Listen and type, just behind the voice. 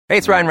Hey,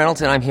 it's Ryan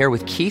Reynolds, and I'm here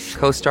with Keith,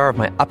 co-star of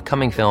my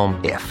upcoming film,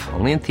 If,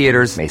 only in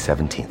theaters May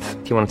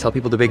 17th. Do you want to tell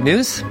people the big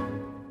news?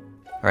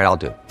 All right, I'll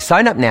do it.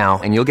 Sign up now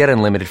and you'll get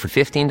unlimited for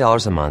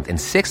 $15 a month and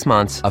 6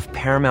 months of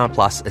Paramount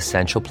Plus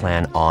Essential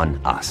Plan on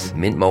us.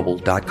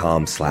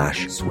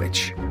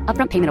 MintMobile.com/switch.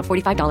 Upfront payment of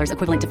 $45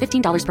 equivalent to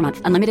 $15 per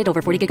month. Unlimited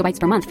over 40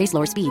 gigabytes per month. Face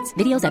lower speeds.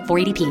 Videos at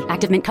 480p.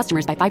 Active Mint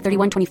customers by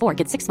 531.24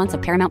 get 6 months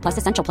of Paramount Plus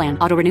Essential Plan.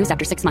 Auto renews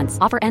after 6 months.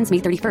 Offer ends May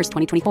 31st,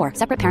 2024.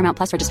 Separate Paramount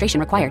Plus registration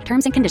required.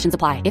 Terms and conditions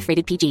apply if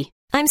rated PG.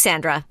 I'm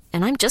Sandra,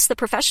 and I'm just the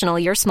professional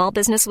your small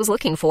business was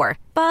looking for.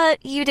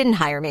 But you didn't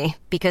hire me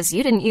because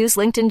you didn't use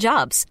LinkedIn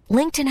Jobs.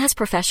 LinkedIn has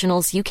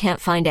professionals you can't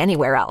find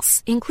anywhere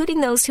else,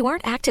 including those who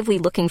aren't actively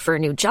looking for a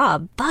new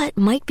job, but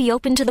might be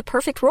open to the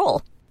perfect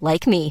role,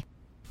 like me.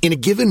 In a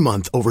given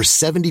month, over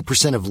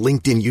 70% of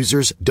LinkedIn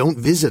users don't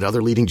visit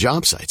other leading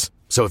job sites.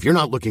 So if you're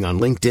not looking on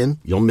LinkedIn,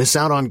 you'll miss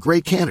out on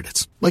great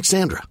candidates like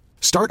Sandra.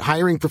 Start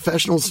hiring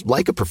professionals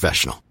like a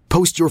professional.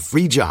 Post your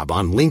free job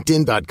on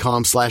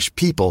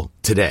linkedin.com/people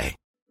today.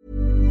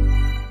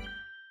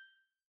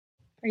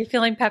 Are you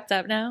feeling pepped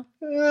up now?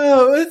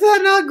 Oh, is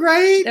that not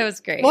great? That was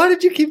great. Why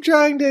did you keep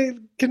trying to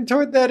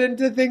contort that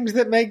into things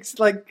that makes,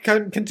 like,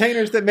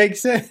 containers that make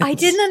sense? I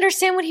didn't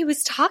understand what he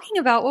was talking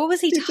about. What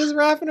was he He's just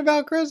rapping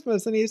about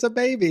Christmas, and he's a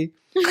baby.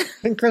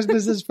 And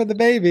Christmas is for the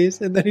babies.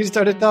 And then he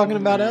started talking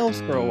about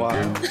elves for a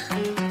while.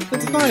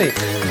 It's funny.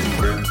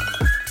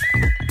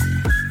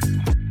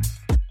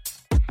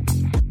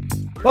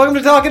 Welcome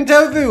to Talkin'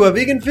 Tofu, a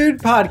vegan food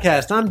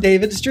podcast. I'm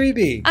David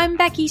Strebe. I'm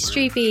Becky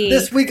Strebe.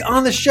 This week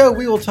on the show,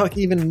 we will talk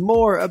even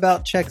more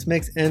about Chex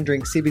Mix and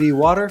drink CBD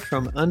water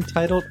from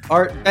Untitled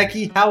Art.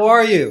 Becky, how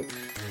are you?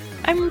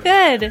 I'm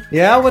good.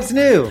 Yeah, what's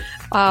new?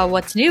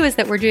 What's new is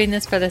that we're doing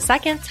this for the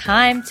second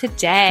time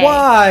today.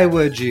 Why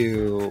would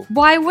you?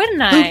 Why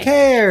wouldn't I? Who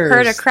cares?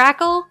 Heard a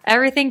crackle,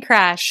 everything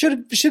crashed.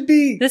 Should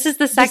be. This is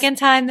the second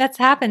time that's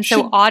happened.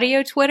 So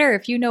audio Twitter,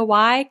 if you know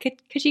why,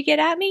 could you get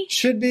at me?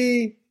 Should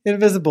be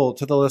invisible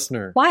to the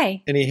listener.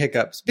 Why? Any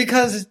hiccups?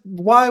 Because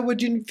why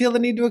would you feel the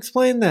need to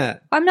explain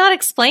that? I'm not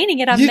explaining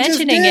it. I'm You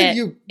mentioning just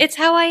did. it. It's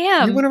how I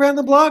am. You went around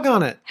the blog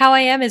on it. How I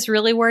am is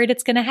really worried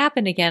it's going to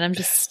happen again. I'm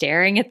just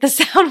staring at the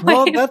sound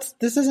wave. Well,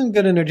 this isn't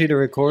good energy to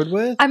record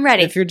with. I'm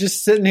ready. If you're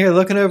just sitting here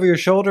looking over your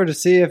shoulder to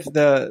see if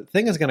the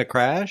thing is going to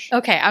crash.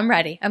 Okay, I'm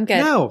ready. I'm good.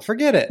 No,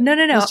 forget it. No.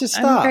 Let's just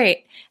stop. I'm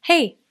great.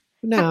 Hey.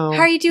 No.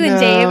 How are you doing,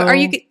 Dave? Are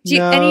you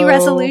any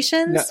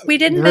resolutions? No, We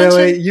didn't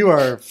really, mention. you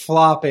are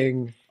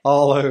flopping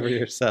all over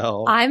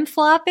yourself. I'm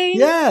flopping?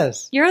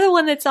 Yes. You're the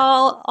one that's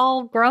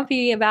all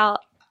grumpy about.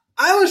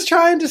 I was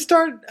trying to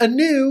start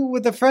anew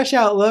with a fresh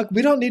outlook.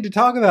 We don't need to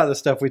talk about the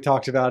stuff we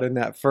talked about in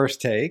that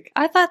first take.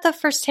 I thought the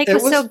first take It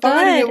was so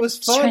funny, good. It was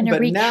fun,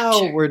 but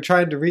now we're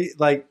trying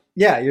to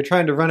you're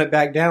trying to run it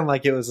back down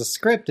like it was a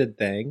scripted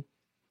thing.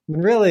 When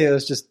really it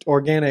was just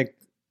organic,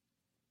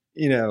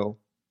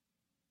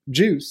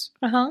 juice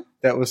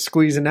that was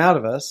squeezing out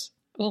of us.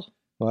 Ugh.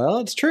 Well,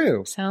 it's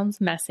true. Sounds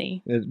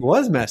messy. It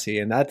was messy,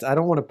 and I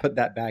don't want to put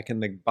that back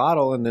in the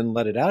bottle and then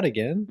let it out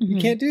again. Mm-hmm.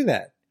 You can't do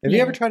that. Have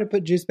you ever tried to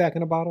put juice back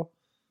in a bottle?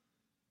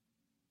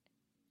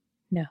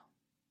 No.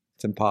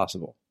 It's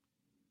impossible.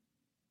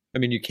 I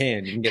mean, you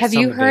can. You can get Have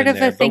some you of it heard in of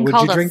there, a thing but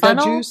called would you a drink that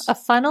funnel? juice? A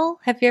funnel?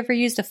 Have you ever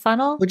used a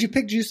funnel? Would you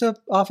pick juice up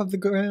off of the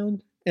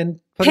ground and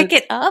pick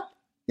it up?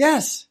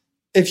 Yes.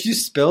 If you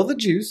spill the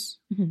juice,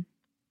 mm-hmm.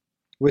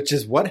 which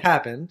is what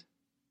happened,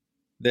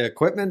 the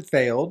equipment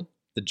failed,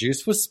 the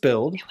juice was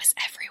spilled. It was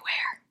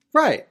everywhere.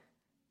 Right.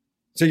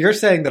 So you're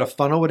saying that a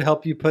funnel would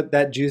help you put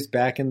that juice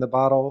back in the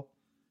bottle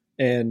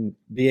and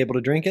be able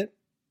to drink it?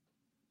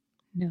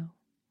 No.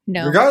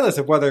 Regardless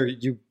of whether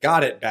you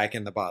got it back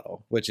in the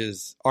bottle, which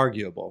is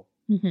arguable,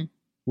 mm-hmm.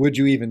 would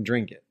you even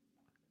drink it?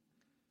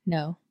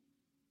 No,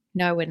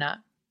 I would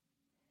not.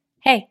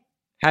 Hey.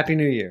 Happy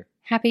New Year.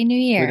 Happy New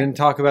Year. We didn't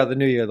talk about the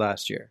New Year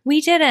last year.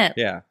 We didn't.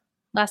 Yeah.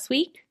 Last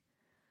week?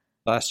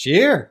 Last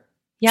year.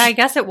 Yeah, I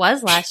guess it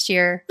was last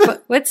year.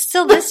 But it's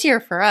still this year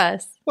for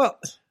us. Well,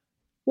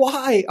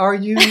 why are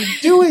you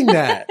doing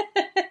that?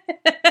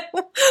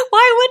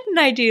 Why wouldn't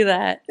I do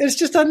that? It's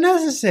just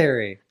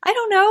unnecessary. I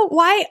don't know.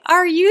 Why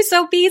are you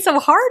being so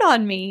hard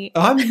on me?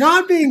 I'm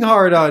not being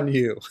hard on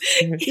you.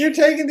 You're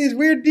taking these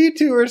weird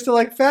detours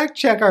to fact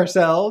check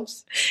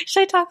ourselves.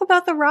 Should I talk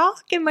about the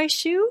rock in my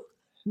shoe?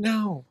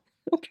 No.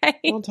 Okay.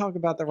 Don't talk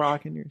about the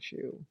rock in your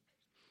shoe.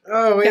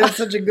 Oh, we had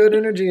such a good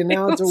energy, and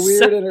now it's a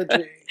weird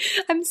energy.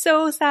 I'm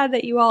so sad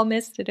that you all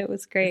missed it. It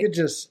was great. You could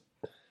just...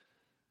 You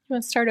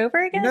want to start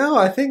over again? No,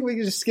 I think we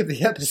could just skip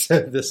the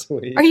episode this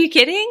week. Are you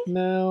kidding?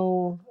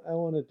 No, I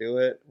want to do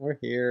it. We're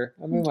here.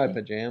 I'm in my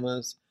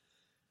pajamas.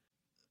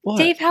 What?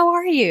 Dave, how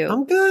are you?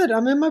 I'm good.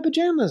 I'm in my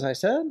pajamas, I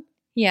said.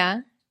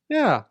 Yeah?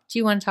 Yeah. Do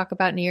you want to talk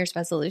about New Year's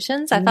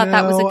resolutions? I thought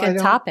that was a good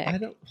topic. I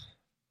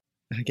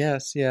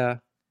guess, yeah.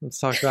 Let's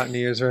talk about New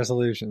Year's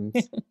resolutions.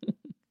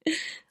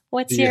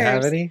 What's yours? Do you yours?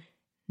 have any?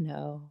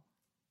 No.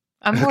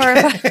 I'm more of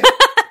a...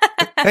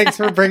 Thanks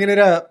for bringing it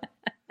up.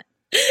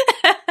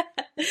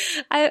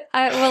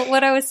 Well,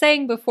 what I was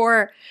saying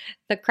before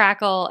the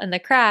crackle and the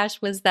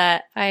crash was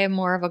that I am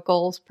more of a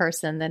goals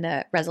person than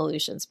a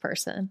resolutions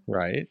person.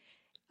 Right.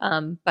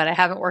 But I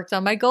haven't worked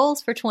on my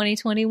goals for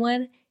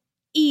 2021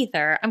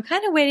 either. I'm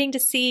kind of waiting to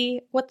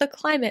see what the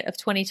climate of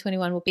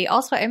 2021 will be.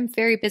 Also, I'm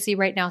very busy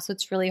right now, so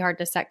it's really hard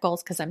to set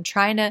goals because I'm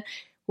trying to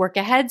work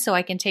ahead so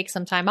I can take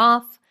some time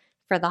off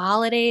for the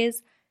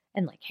holidays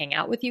and like hang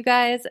out with you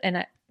guys.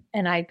 And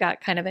I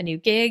got kind of a new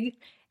gig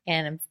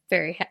and I'm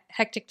very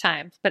hectic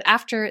times. But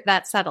after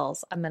that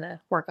settles, I'm going to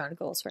work on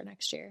goals for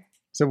next year.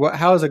 So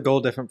how is a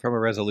goal different from a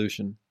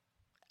resolution?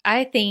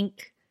 I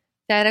think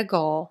that a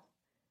goal,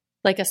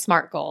 like a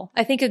SMART goal,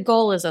 I think a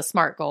goal is a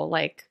SMART goal.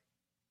 Like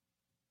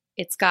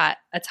it's got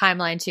a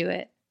timeline to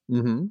it.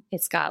 Mm-hmm.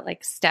 It's got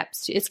like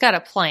steps. It's got a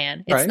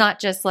plan. It's Right. not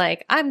just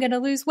like, I'm going to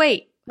lose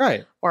weight.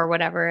 Right. Or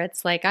whatever.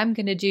 It's like, I'm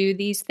going to do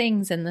these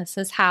things and this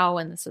is how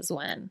and this is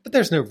when. But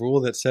there's no rule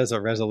that says a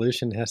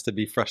resolution has to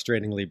be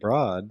frustratingly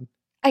broad.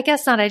 I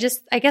guess not. I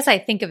guess I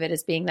think of it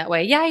as being that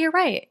way. Yeah, you're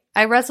right.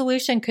 A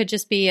resolution could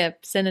just be a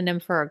synonym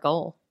for a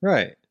goal.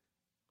 Right.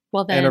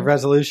 Well, then. And a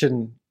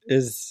resolution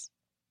is,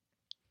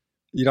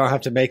 you don't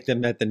have to make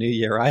them at the new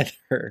year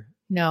either.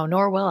 No,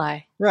 nor will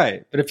I.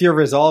 Right. But if you're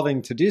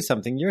resolving to do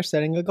something, you're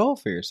setting a goal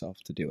for yourself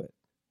to do it.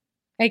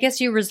 I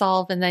guess you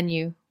resolve and then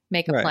you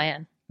make a Right.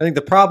 plan. I think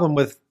the problem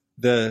with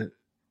the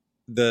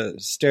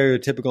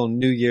stereotypical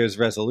New Year's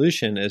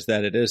resolution is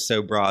that it is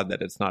so broad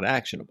that it's not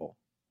actionable.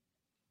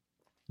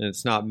 And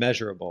it's not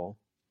measurable.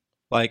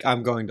 Like,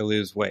 I'm going to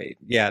lose weight.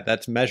 Yeah,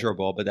 that's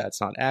measurable, but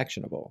that's not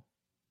actionable.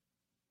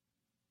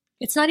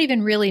 It's not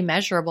even really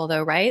measurable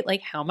though, right?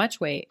 Like how much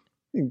weight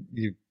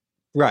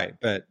Right,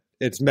 but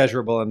it's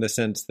measurable in the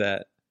sense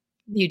that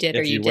you did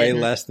or if you you weigh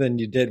didn't. less than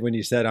you did when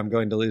you said, I'm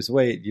going to lose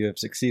weight, you have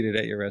succeeded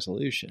at your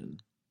resolution.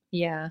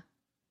 Yeah.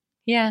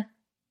 Yeah.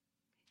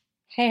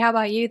 Hey, how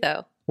about you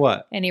though?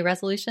 What? Any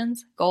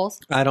resolutions? Goals?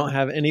 I don't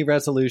have any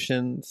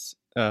resolutions.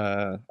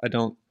 I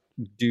don't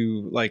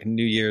do like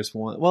New Year's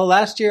one. Well,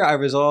 last year I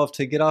resolved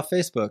to get off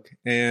Facebook,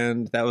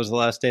 and that was the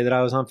last day that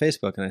I was on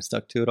Facebook, and I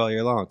stuck to it all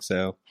year long.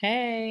 So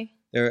Hey.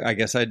 I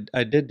guess I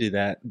did do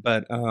that,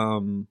 but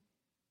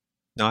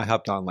no, I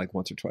hopped on like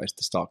once or twice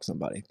to stalk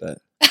somebody, but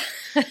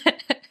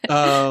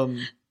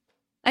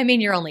I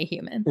mean, you're only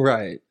human.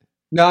 right.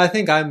 No, I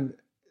think I'm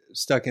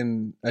stuck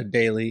in a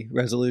daily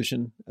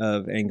resolution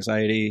of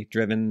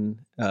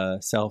anxiety-driven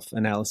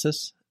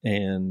self-analysis,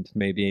 and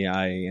maybe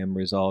I am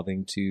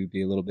resolving to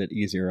be a little bit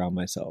easier on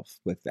myself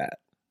with that.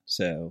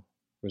 So,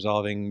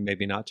 resolving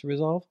maybe not to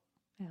resolve.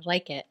 I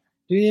like it.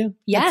 Do you?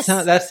 Yes.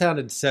 That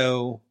sounded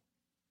so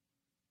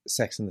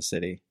Sex in the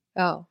City.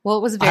 Oh, well,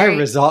 it was I very.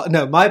 resolve.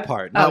 No, my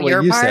part, not Oh, what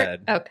your you part?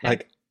 said. Okay.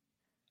 Like,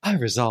 I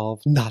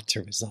resolve not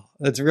to resolve.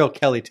 That's real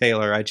Kelly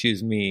Taylor. I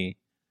choose me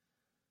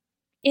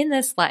In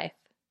this life.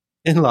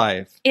 in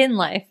life. In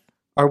life.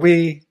 Are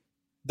we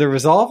the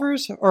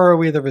resolvers or are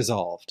we the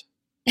resolved?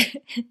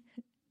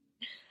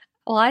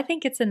 Well, I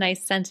think it's a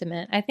nice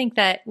sentiment. I think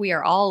that we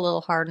are all a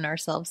little hard on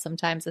ourselves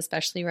sometimes,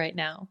 especially right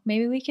now.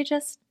 Maybe we could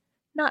just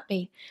not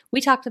be.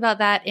 We talked about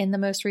that in the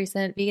most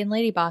recent Vegan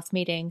Lady Boss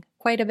meeting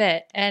quite a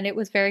bit, and it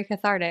was very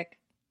cathartic.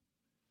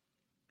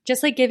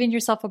 Just like giving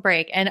yourself a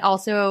break and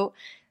also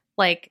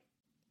like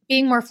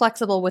being more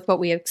flexible with what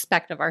we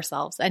expect of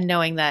ourselves and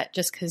knowing that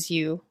just because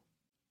you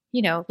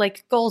know,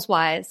 like goals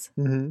wise,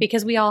 Mm-hmm.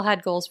 because we all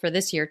had goals for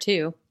this year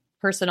too,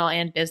 personal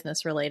and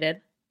business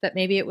related, that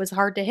maybe it was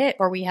hard to hit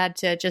or we had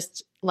to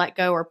just let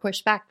go or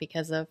push back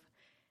because of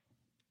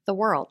the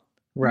world.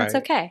 And Right. It's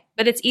okay.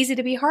 But it's easy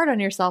to be hard on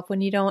yourself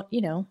when you don't,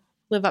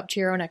 live up to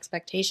your own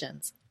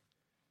expectations.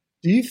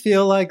 Do you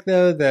feel like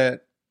though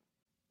that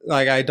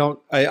like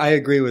I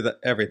agree with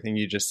everything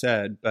you just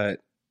said,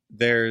 but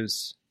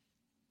there's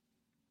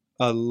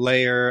a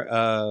layer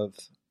of,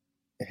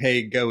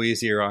 hey, go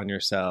easier on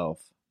yourself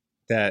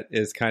that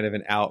is kind of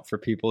an out for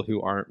people who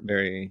aren't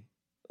very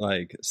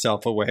like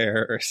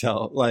self-aware or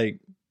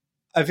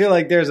I feel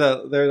like there's a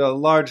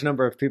large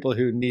number of people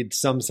who need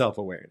some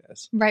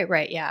self-awareness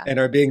Right. Yeah. and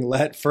are being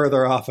let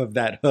further off of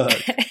that hook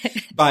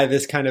by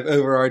this kind of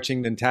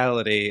overarching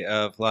mentality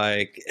of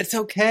like, it's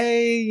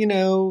okay,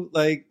 don't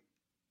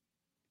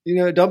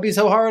be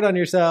so hard on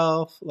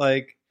yourself.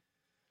 Like,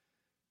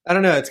 I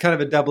don't know. It's kind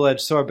of a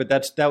double-edged sword, but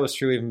that was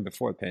true even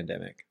before the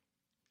pandemic.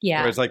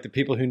 Yeah. Whereas like the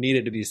people who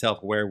needed to be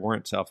self-aware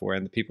weren't self-aware,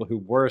 and the people who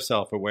were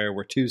self-aware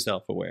were too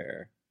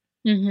self-aware.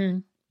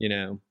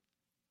 Mm-hmm.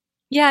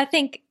 Yeah,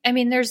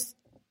 there's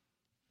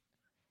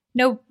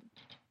no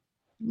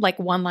like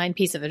one line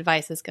piece of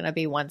advice is going to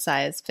be one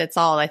size fits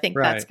all. I think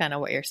that's Right. kind of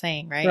what you're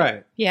saying, right?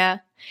 Right. Yeah.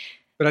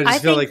 But I just I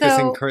feel like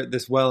think,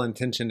 this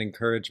well-intentioned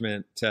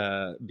encouragement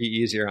to be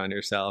easier on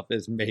yourself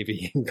is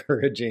maybe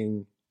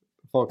encouraging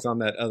folks on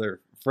that other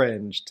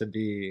fringe to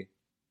be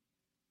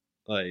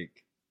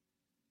like,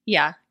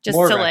 Yeah. Just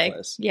More to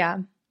reckless.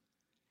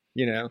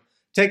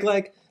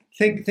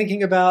 take,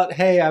 thinking about,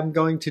 hey, I'm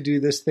going to do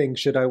this thing.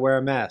 Should I wear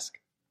a mask?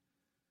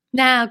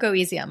 I'll go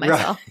easy on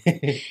myself.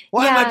 Right.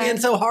 Why am I Yeah. being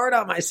so hard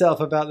on myself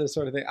about this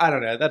sort of thing? I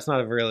don't know. That's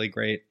not a really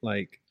great,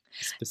 like,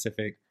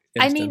 specific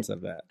instance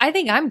of that. I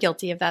think I'm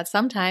guilty of that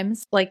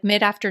sometimes. Like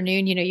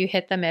mid-afternoon, you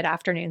hit the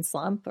mid-afternoon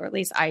slump, or at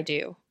least I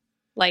do.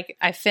 Like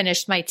I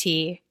finished my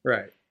tea.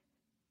 Right.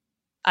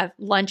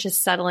 Lunch is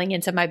settling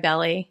into my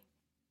belly.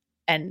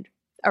 And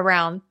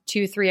around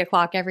 2-3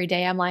 o'clock every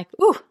day, I'm like,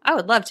 ooh, I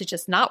would love to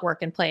just not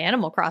work and play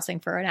Animal Crossing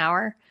for an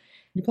hour.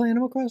 You play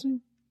Animal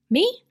Crossing?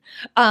 Me?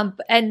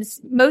 And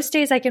most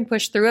days I can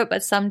push through it,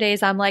 but some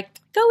days I'm like,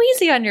 go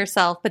easy on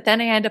yourself. But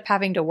then I end up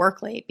having to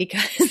work late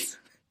because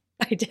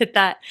I did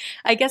that.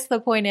 I guess the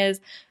point is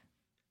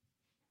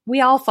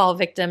we all fall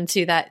victim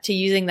to that, to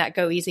using that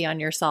go easy on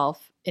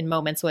yourself in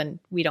moments when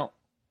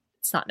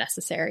it's not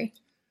necessary.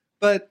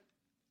 But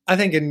I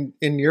think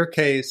in your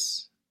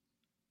case,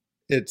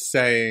 it's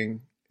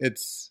saying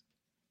it's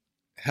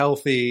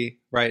healthy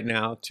right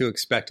now to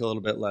expect a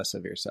little bit less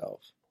of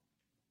yourself.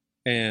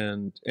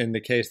 And in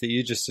the case that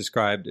you just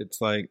described, it's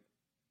like,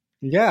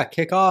 yeah,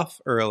 kick off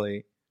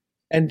early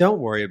and don't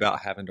worry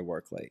about having to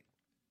work late.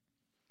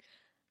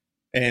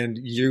 And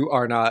you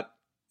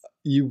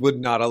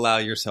would not allow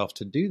yourself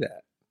to do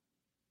that.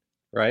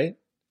 Right?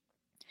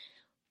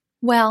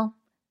 Well,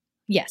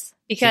 yes,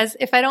 because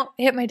if I don't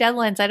hit my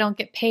deadlines, I don't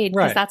get paid,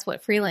 because that's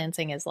what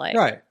freelancing is like.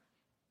 Right.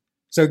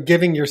 So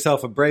giving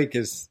yourself a break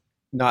is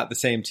not the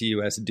same to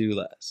you as do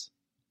less.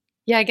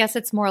 Yeah, I guess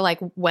it's more like,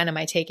 when am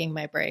I taking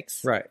my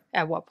breaks? Right.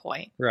 At what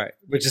point? Right.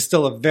 Which is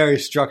still a very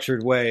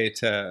structured way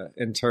to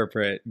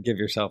interpret give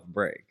yourself a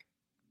break.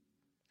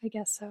 I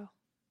guess so.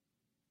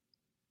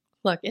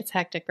 Look, it's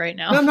hectic right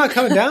now. No, I'm not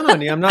coming down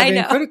on you. I'm not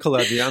being critical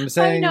of you. I'm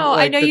saying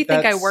I know you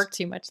think I work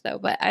too much though,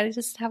 but I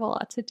just have a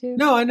lot to do.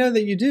 No, I know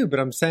that you do,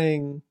 but I'm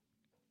saying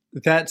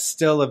that's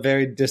still a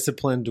very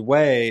disciplined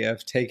way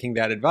of taking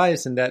that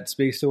advice. And that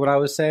speaks to what I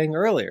was saying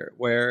earlier,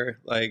 where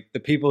like the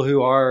people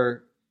who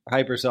are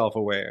hyper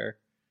self-aware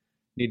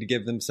need to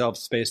give themselves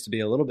space to be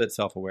a little bit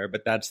self-aware,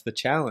 but that's the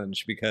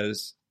challenge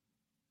because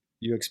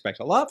you expect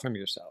a lot from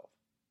yourself.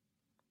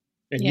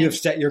 And you have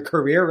set your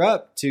career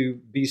up to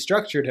be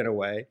structured in a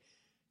way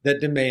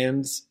that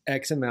demands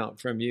X amount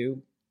from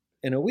you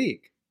in a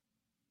week.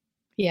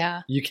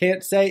 Yeah. You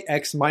can't say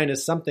X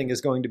minus something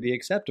is going to be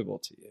acceptable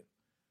to you.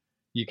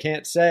 You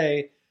can't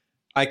say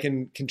I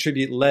can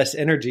contribute less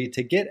energy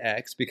to get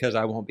X because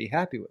I won't be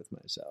happy with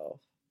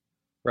myself.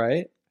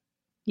 Right?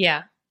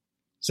 Yeah.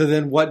 So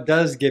then what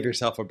does give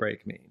yourself a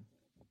break mean?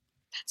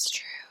 That's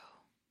true.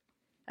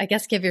 I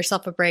guess give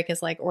yourself a break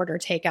is like order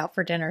takeout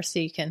for dinner so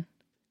you can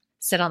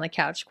sit on the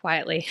couch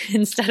quietly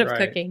instead of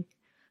cooking,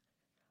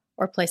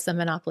 or play some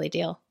Monopoly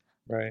deal.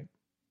 Right.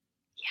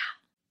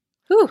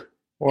 Yeah. Whew.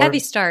 Heavy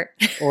start.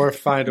 Or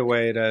find a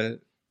way to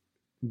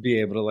be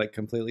able to like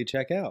completely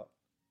check out.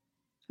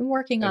 I'm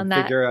working on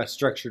that. Figure a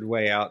structured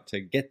way out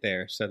to get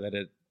there so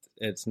that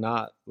it's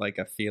not like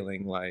a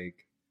feeling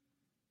like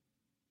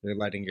you're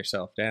letting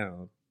yourself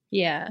down.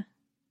 Yeah.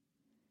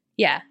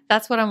 Yeah.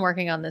 That's what I'm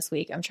working on this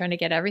week. I'm trying to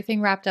get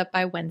everything wrapped up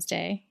by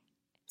Wednesday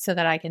so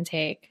that I can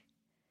take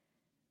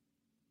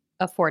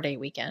a 4-day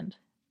weekend,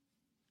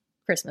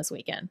 Christmas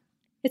weekend.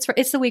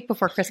 It's the week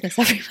before Christmas,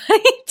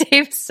 everybody.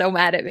 Dave's so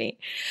mad at me.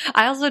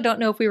 I also don't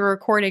know if we were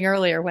recording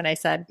earlier when I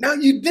said. No,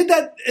 you did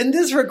that in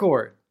this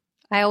record.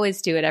 I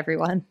always do it,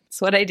 everyone. It's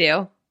what I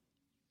do.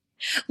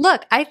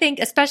 Look, I think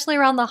especially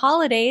around the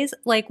holidays,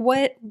 like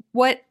what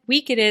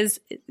week it is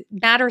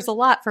matters a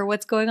lot for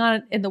what's going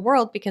on in the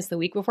world, because the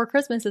week before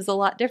Christmas is a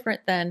lot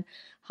different than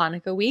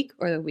Hanukkah week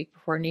or the week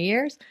before New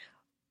Year's,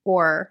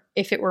 or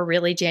if it were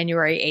really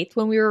January 8th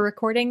when we were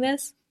recording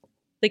this.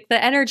 Like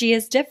the energy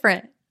is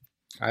different.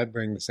 I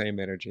bring the same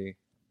energy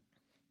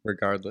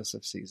regardless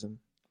of season.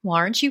 Well,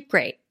 aren't you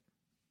great?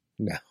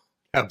 No,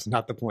 that was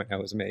not the point I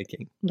was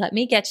making. Let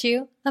me get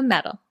you a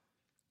medal.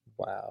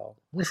 Wow.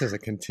 This is a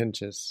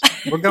contentious.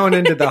 We're going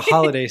into the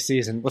holiday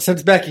season. Well,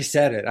 since Becky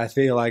said it, I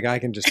feel like I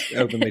can just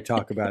openly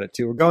talk about it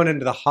too. We're going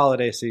into the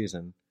holiday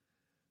season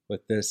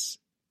with this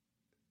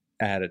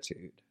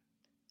attitude.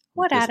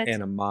 What this attitude?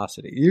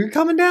 Animosity. You're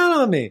coming down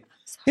on me.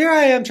 Here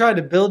I am trying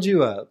to build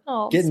you up.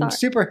 Oh, getting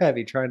super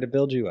heavy trying to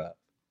build you up.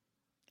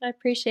 I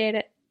appreciate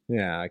it.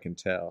 Yeah, I can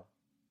tell.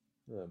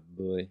 Oh,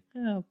 boy.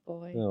 Oh,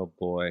 boy. Oh,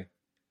 boy.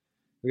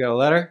 We got a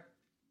letter?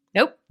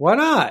 Nope. Why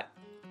not?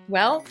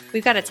 Well,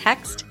 we've got a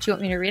text. Do you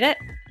want me to read it?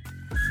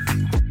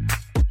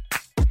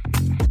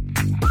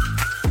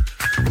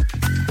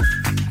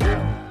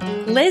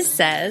 Liz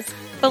says,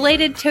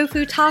 belated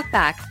tofu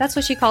talkback. That's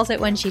what she calls it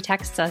when she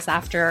texts us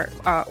after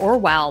or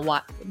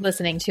while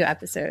listening to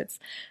episodes.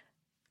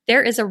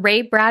 There is a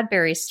Ray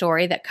Bradbury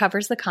story that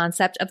covers the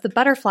concept of the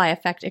butterfly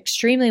effect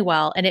extremely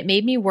well, and it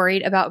made me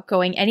worried about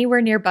going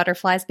anywhere near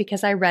butterflies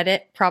because I read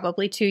it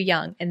probably too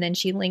young. And then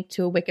she linked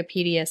to a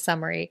Wikipedia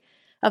summary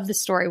of the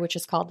story, which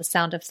is called The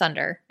Sound of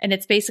Thunder. And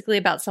it's basically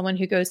about someone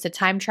who goes to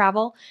time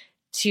travel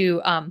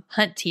to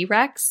hunt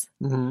T-Rex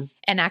and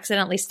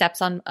accidentally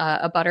steps on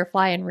a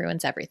butterfly and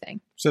ruins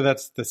everything. So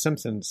that's The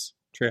Simpsons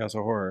Treehouse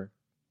of Horror.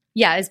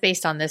 Yeah, it's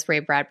based on this Ray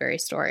Bradbury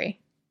story.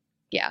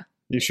 Yeah.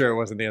 You sure it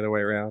wasn't the other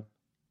way around?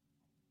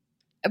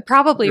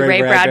 Probably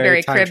Ray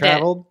Bradbury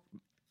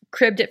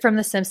cribbed it from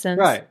The Simpsons.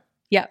 Right.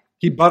 Yep.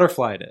 He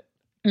butterflied it.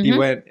 He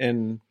went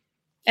and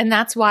And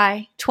that's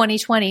why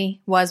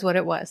 2020 was what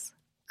it was.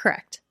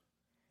 Correct.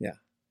 Yeah.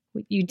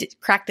 You did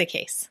crack the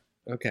case.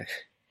 Okay.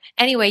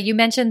 Anyway, you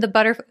mentioned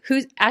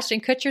who's Ashton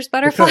Kutcher's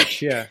butterfly? The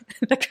Kutch, yeah.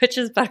 The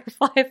Kutcher's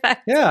butterfly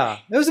effect. Yeah.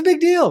 It was a big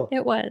deal.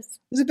 It was.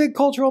 It was a big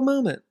cultural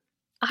moment.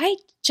 I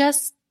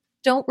just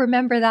don't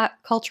remember that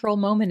cultural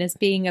moment as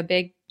being a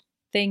big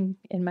thing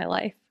in my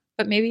life.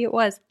 But maybe it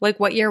was. Like,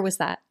 what year was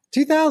that?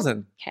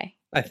 2000. Okay.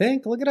 I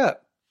think. Look it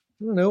up.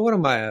 I don't know. What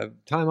am I, a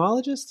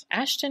timeologist?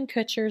 Ashton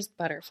Kutcher's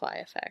butterfly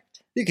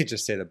effect. You could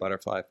just say the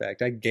butterfly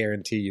effect. I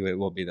guarantee you it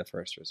will be the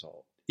first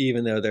result.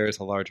 Even though there is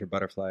a larger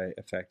butterfly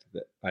effect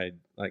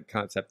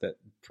concept that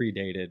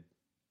predated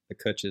the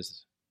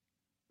Kutch's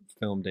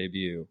film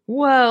debut.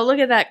 Whoa, look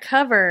at that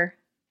cover.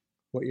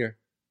 What year?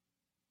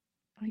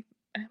 I'm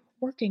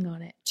working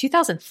on it.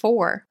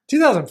 2004.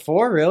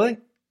 2004, really?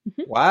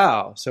 Mm-hmm.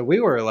 Wow. So we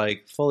were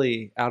like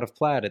fully out of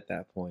plaid at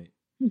that point.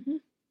 Mm-hmm.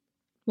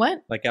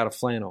 What? Like out of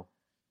flannel.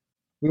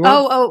 We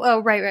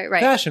weren't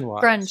Right.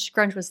 fashion-wise.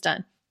 Grunge was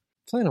done.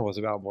 Flannel was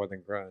about more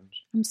than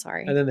grunge. I'm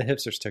sorry. And then the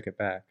hipsters took it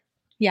back.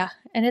 Yeah,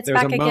 and it's There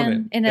was back a again.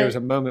 moment. There was a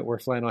moment where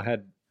flannel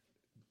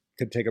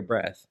could take a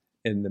breath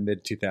in the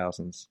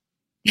mid-2000s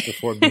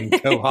before being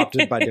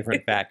co-opted by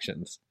different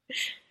factions.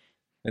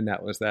 And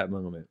that was that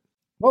moment.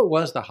 What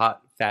was the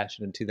hot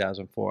fashion in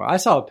 2004? I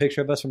saw a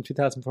picture of us from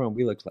 2004 and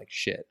we looked like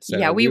shit. So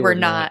yeah, we were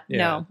not. Yeah.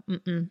 No.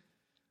 Mm-mm.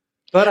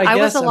 But I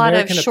guess was a lot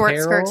American of short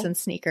apparel, skirts and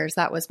sneakers.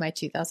 That was my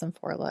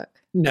 2004 look.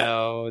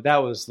 No,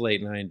 that was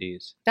late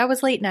 90s. That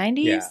was late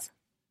 90s? Yeah.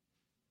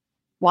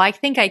 Well, I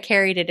think I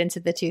carried it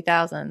into the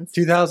 2000s.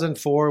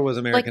 2004 was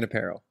American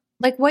Apparel.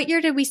 Like, what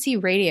year did we see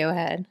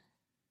Radiohead?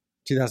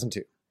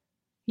 2002.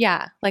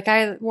 Yeah, like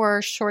I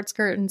wore short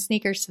skirt and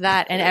sneakers to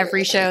that and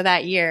every show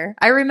that year.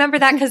 I remember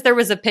that because there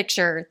was a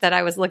picture that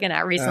I was looking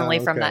at recently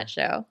from that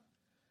show.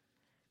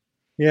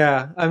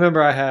 Yeah, I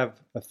remember I have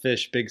a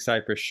Fish Big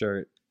Cypress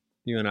shirt.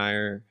 You and I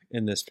are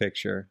in this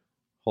picture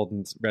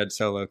holding red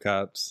Solo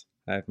cups.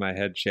 I have my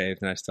head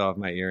shaved and I still have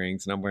my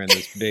earrings and I'm wearing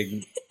this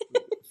big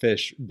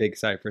Fish Big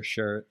Cypress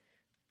shirt.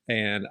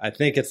 And I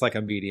think it's like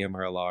a medium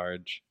or a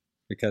large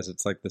because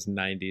it's like this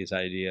 90s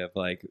idea of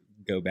like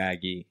go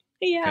baggy.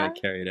 Yeah. Kind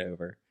of carry it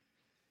over.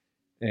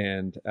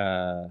 And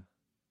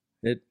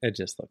it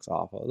just looks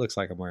awful. It looks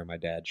like I'm wearing my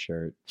dad's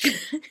shirt. Do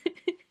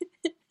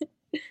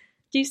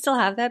you still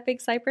have that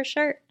Big Cypress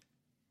shirt?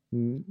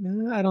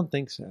 No, I don't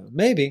think so.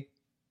 Maybe.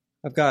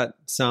 I've got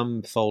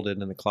some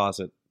folded in the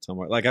closet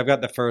somewhere. Like I've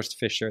got the first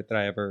Fish shirt that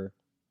I ever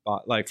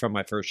bought, like from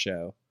my first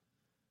show.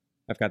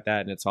 I've got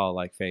that and it's all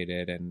like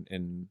faded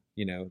and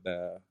you know,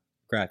 the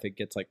graphic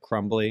gets like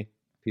crumbly.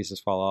 Pieces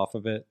fall off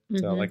of it.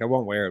 Mm-hmm. So like I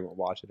won't wear it, won't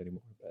watch it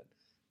anymore. But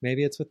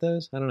maybe it's with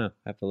those. I don't know.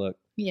 I have to look.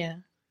 Yeah.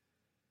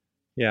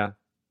 Yeah.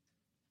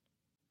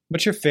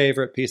 What's your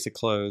favorite piece of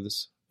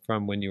clothes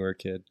from when you were a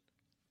kid?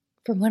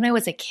 From when I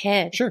was a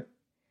kid? Sure.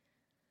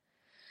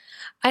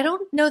 I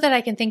don't know that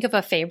I can think of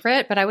a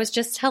favorite, but I was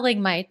just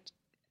telling our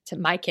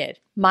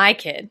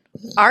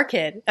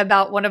kid,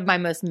 about one of my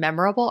most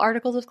memorable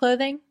articles of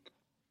clothing.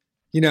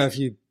 You know, if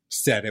you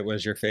said it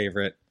was your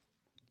favorite.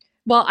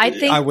 Well, I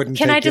think,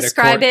 can I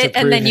describe it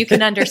and then you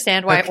can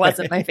understand why it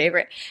wasn't my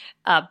favorite?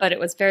 But it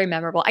was very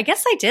memorable. I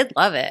guess I did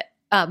love it.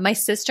 My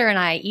sister and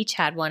I each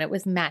had one. It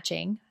was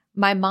matching.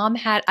 My mom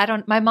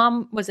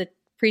was a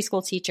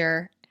preschool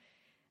teacher.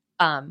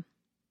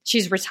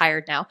 She's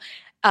retired now.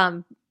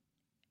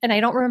 And I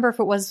don't remember if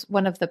it was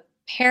one of the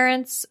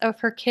parents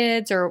of her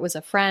kids or it was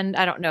a friend,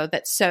 I don't know,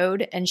 that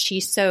sewed. And she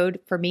sewed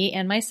for me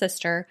and my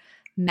sister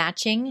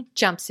matching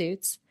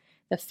jumpsuits.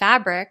 The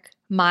fabric,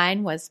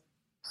 mine was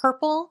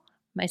purple.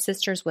 My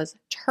sister's was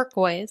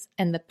turquoise.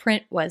 And the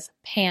print was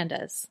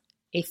pandas.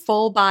 A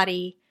full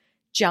body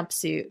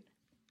jumpsuit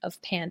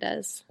of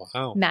pandas.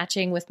 Wow.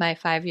 Matching with my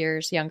 5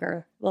 years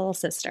younger little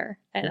sister.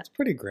 And that's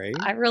pretty great.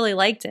 I really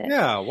liked it.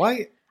 Yeah.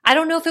 Why? I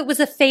don't know if it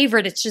was a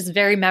favorite. It's just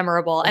very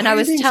memorable. And Why I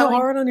was are you being telling so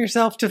hard on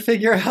yourself to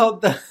figure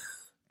out the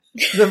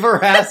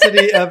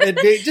veracity of it.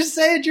 Just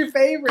say it's your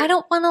favorite. I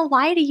don't want to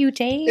lie to you,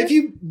 Dave. If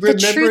you truth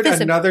remembered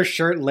is another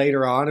shirt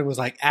later on and was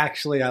like,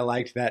 actually, I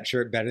liked that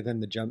shirt better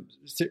than the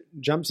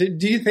jumpsuit,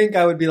 do you think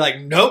I would be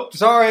like, nope,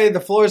 sorry, the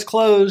floor is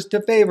closed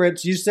to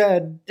favorites. You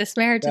said this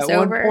marriage at is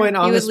one over. point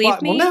on you the would leave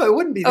spot. me Well, no, it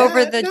wouldn't be that.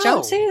 over the No.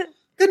 jumpsuit.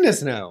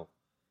 Goodness, no.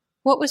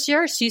 What was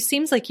yours? You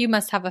seems like you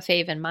must have a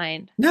fave in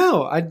mind.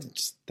 No, I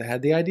just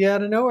had the idea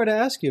out of nowhere to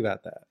ask you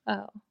about that.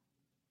 Oh.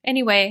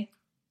 Anyway,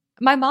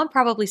 my mom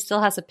probably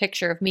still has a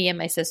picture of me and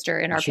my sister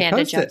in our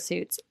panda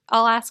jumpsuits.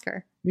 I'll ask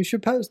her. You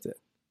should post it.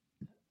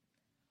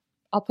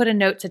 I'll put a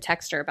note to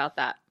text her about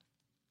that.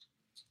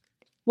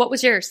 What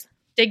was yours?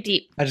 Dig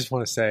deep. I just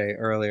want to say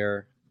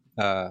earlier,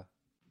 I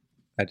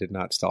did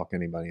not stalk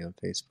anybody on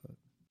Facebook.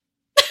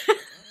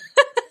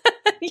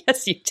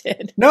 Yes, you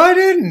did. No, I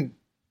didn't.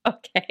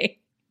 Okay.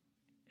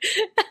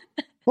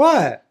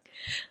 What?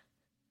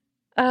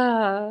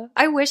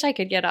 I wish I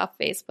could get off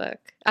Facebook.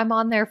 I'm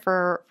on there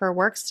for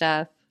work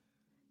stuff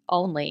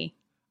only.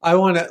 I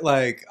went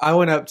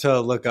up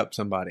to look up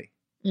somebody.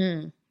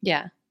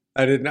 Yeah.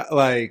 I did not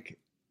like.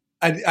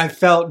 I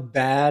felt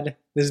bad.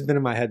 This has been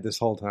in my head this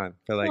whole time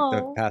for like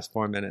the Aw. past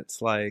 4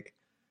 minutes. Like,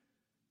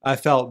 I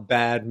felt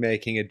bad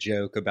making a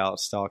joke about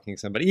stalking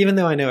somebody, even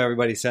though I know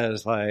everybody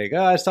says like,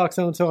 "Oh, I stalked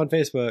so and so on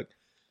Facebook."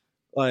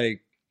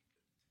 Like,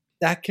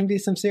 that can be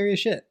some serious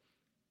shit.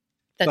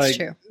 That's Like,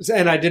 true.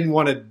 And I didn't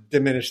want to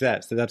diminish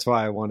that, so that's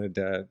why I wanted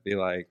to be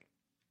like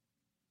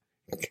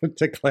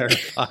to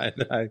clarify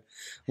that I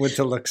went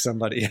to look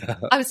somebody up.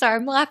 I'm sorry,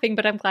 I'm laughing,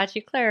 but I'm glad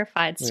you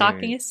clarified.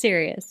 Stalking is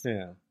serious.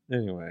 Yeah.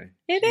 Anyway,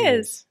 It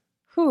geez. is.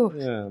 Whew.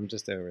 Yeah, I'm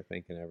just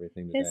overthinking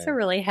everything today. It's a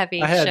really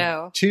heavy I had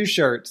show. 2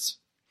 shirts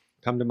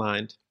come to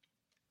mind.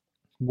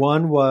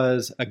 One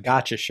was a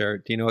gotcha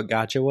shirt. Do you know what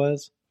gotcha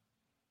was?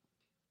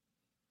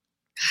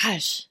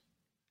 Gosh,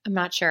 I'm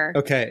not sure.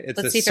 Okay, it's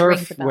Let's a see if it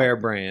rings a bell. surfwear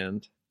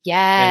brand,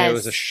 Yes. and it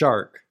was a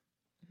shark.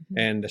 Mhm.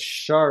 And the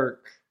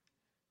shark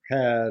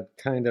had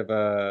kind of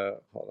a,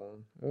 hold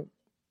on. Oh,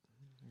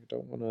 I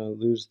don't want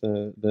to lose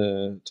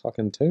the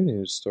Talking Toe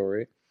News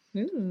story.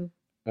 Ooh.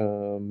 But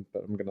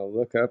I'm going to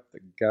look up the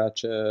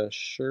gotcha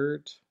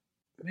shirt.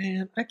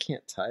 Man, I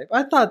can't type.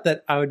 I thought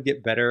that I would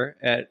get better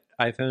at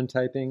iPhone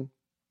typing,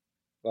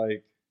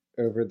 like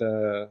over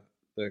the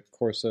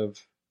course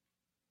of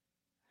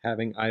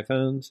having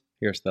iPhones.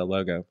 Here's the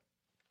logo.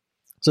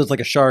 So it's like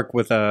a shark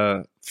with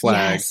a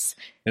flag, Yes.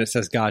 and it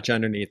says gotcha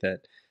underneath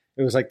it.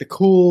 It was like the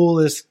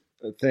coolest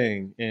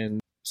thing in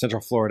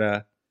Central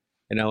Florida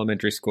in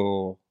elementary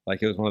school.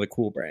 Like, it was one of the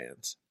cool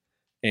brands.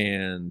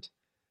 And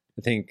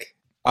I think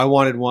I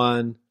wanted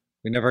one.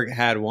 We never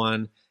had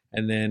one.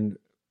 And then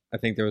I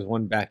think there was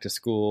one back to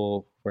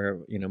school where,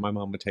 you know, my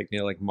mom would take me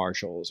to like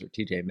Marshalls or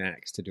TJ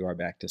Maxx to do our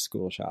back to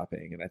school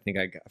shopping. And I think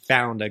I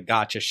found a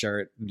gotcha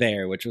shirt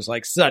there, which was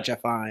like such a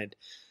find.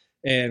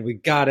 And we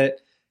got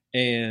it.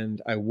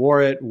 And I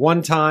wore it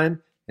one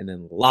time and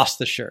then lost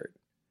the shirt.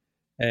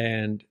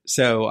 And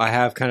so I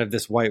have kind of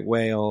this white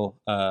whale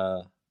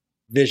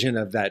vision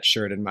of that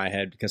shirt in my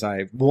head because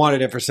I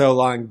wanted it for so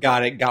long,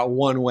 got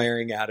one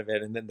wearing out of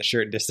it, and then the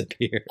shirt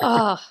disappeared.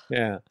 Oh,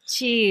 Yeah.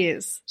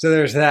 jeez. So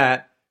there's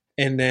that.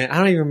 And then I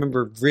don't even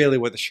remember really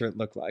what the shirt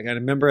looked like. I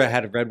remember it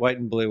had red, white,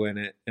 and blue in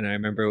it. And I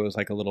remember it was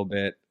like a little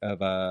bit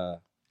of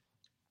a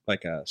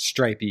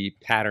stripy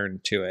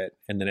pattern to it.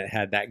 And then it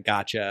had that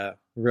gotcha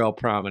real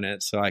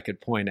prominent, so I could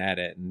point at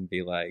it and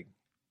be like,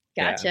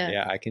 Gotcha.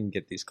 yeah, I can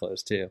get these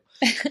clothes too.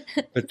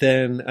 But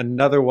then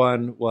another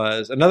one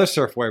was another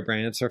surfwear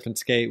brand, Surf and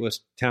Skate,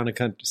 was Town and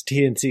Country,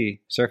 TNC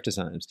Surf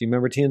Designs. Do you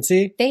remember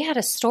TNC? They had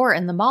a store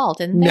in the mall,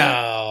 didn't they?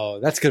 No,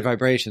 that's Good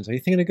Vibrations. Are you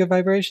thinking of Good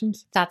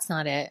Vibrations? That's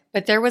not it.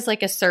 But there was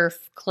like a surf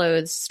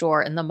clothes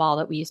store in the mall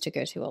that we used to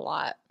go to a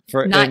lot.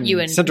 For, Not in you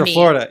and Central me.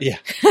 Florida. Yeah,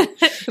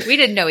 We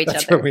didn't know each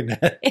that's other where we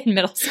met. in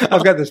middle school.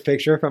 I've got this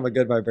picture from a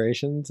Good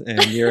Vibrations,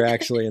 and you're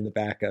actually in the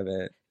back of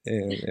it.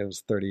 And it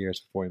was 30 years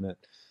before we met.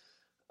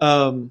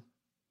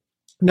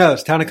 No,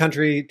 it's Town and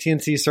Country.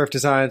 TNC Surf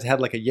Designs had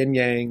like a yin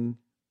yang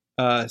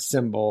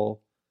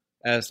symbol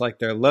as like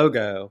their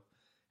logo,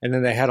 and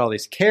then they had all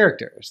these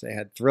characters. They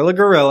had Thrilla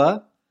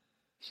Gorilla.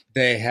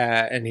 They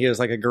had, and he was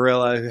like a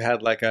gorilla who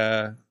had like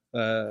a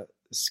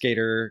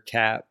skater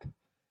cap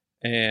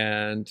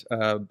and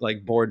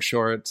like board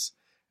shorts.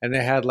 And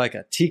they had like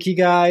a tiki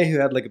guy who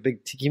had like a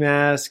big tiki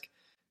mask.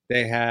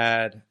 They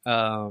had, who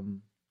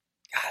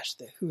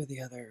are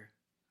the other?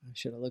 I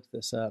should have looked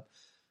this up.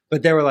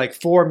 But there were like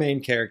 4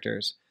 main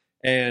characters,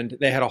 and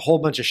they had a whole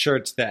bunch of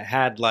shirts that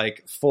had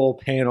like full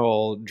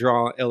panel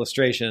draw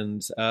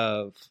illustrations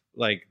of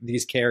like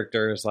these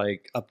characters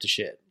like up to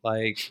shit.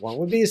 Like one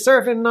would be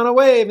surfing on a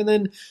wave, and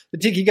then the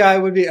tiki guy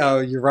would be, oh,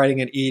 you're writing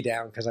an E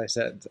down because I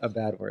said a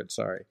bad word.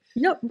 Sorry.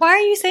 No, why are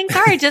you saying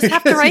sorry? Just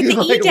have to write the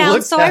You, E down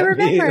looked so I at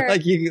me, remember.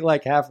 like you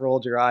like half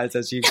rolled your eyes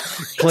as you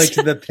clicked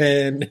the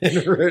pen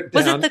and wrote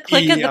Was down it the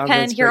click E of the on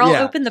pen? screen. Here, I'll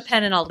Yeah. open the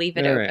pen and I'll leave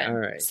it All right, open. all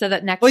right. So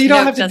that next Well, you don't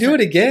note have to do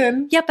doesn't- it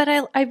again. Yeah, but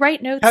I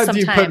write notes How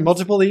sometimes. do you put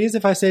multiple E's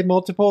if I say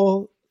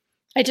multiple?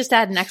 I just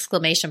add an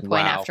exclamation point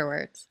Wow.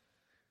 afterwards.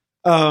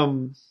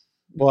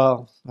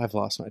 Well, I've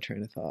lost my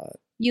train of thought.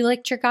 You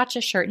liked your gotcha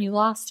shirt and you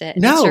lost it.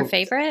 And No. It's your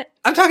favorite?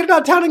 I'm talking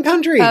about Town and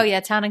Country. Oh, yeah,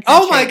 Town and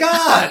Country. Oh my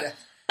God.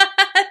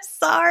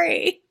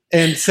 Sorry.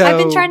 And so I've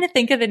been trying to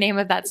think of the name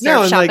of that surf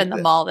No, and shop like in the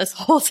mall this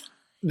whole time.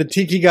 the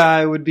tiki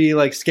guy would be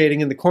like skating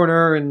in the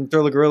corner, and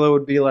Thriller Gorilla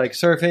would be like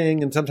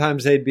surfing, and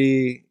sometimes they'd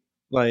be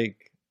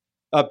like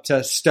up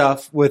to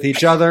stuff with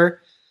each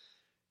other.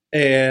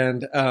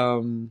 And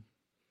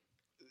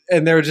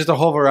there was just a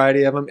whole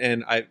variety of them,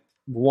 and I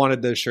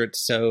wanted those shirts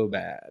so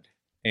bad.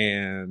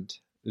 And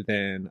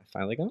then I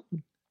finally got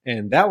one.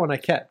 And that one I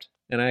kept.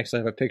 And I actually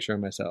have a picture of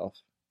myself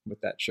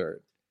with that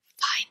shirt.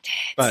 Find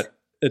it. But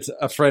it's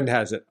a friend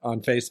has it on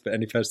Facebook,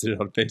 and he posted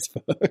it on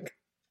Facebook.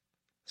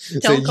 So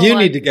Don't go you on-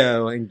 need to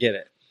go and get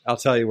it. I'll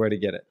tell you where to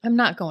get it. I'm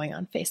not going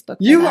on Facebook.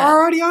 for You that. are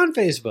already on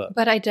Facebook.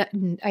 But I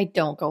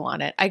don't go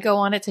on it. I go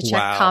on it to check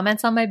Wow.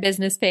 comments on my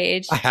business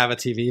page. I have a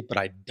TV, but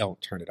I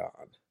don't turn it on.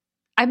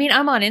 I mean,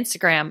 I'm on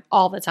Instagram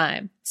all the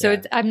time. So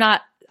Yeah. I'm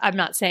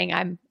not saying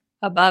I'm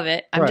above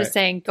it. I'm just Right.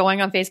 saying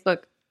going on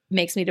Facebook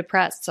makes me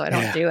depressed, so I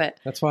don't Yeah. do it.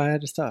 That's why I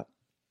had to stop.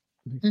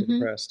 Makes me Mhm.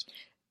 depressed.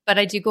 But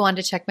I do go on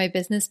to check my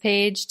business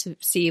page to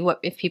see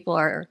if people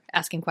are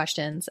asking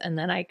questions. And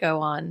then I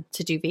go on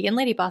to do Vegan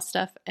Lady Boss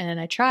stuff. And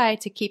I try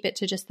to keep it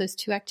to just those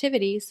 2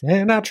 activities.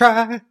 And I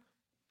try.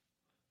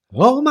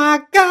 Oh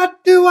my God,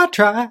 do I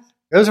try.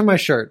 Those are my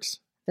shirts.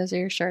 Those are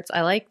your shirts.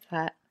 I like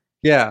that.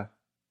 Yeah.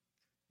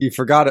 You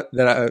forgot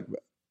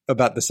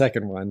about the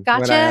second one.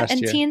 Gotcha when I asked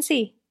and you.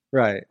 TNC.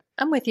 Right.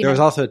 I'm with you. There was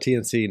now. also a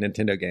TNC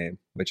Nintendo game,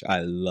 which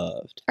I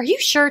loved. Are you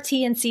sure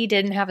TNC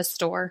didn't have a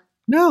store?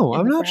 No,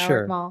 in I'm the not Broward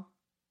sure. Mall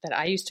that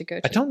I used to go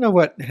to. I don't know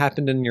what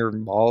happened in your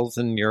malls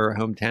in your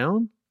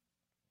hometown,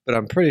 but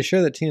I'm pretty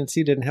sure that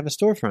TNC didn't have a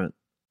storefront.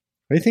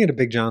 What do you think of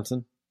Big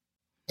Johnson?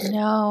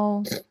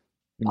 No.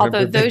 Remember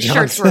Although Big those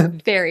shirts were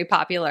Johnson? very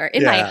popular.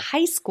 In my Yeah.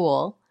 high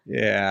school.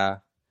 Yeah.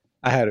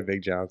 I had a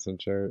Big Johnson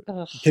shirt.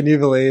 Ugh, Can you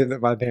believe that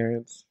my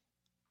parents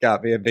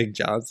got me a Big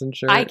Johnson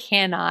shirt? I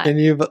cannot. Can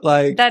you, but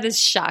like, That is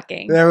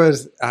shocking.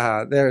 there's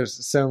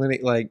so many,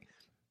 like,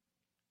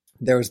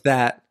 there was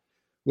that,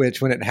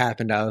 which when it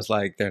happened, I was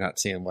like, they're not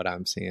seeing what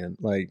I'm seeing.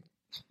 Like,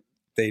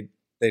 they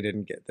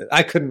didn't get that.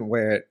 I couldn't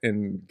wear it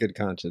in good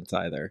conscience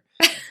either.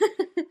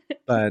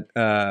 But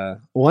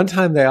one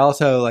time they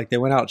also, like, they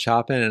went out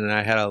shopping and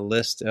I had a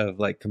list of,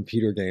 like,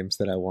 computer games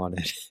that I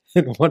wanted.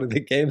 And one of the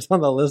games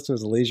on the list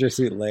was Leisure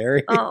Suit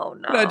Larry. Oh,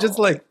 no. And I just,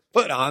 like,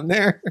 put on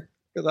there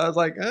because I was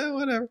like, oh,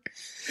 whatever.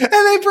 And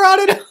they brought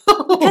it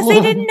home. Because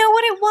they didn't know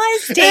what it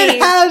was, It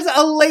Dave. has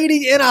a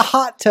lady in a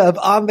hot tub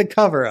on the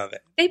cover of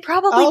it. They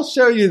probably... I'll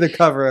show you the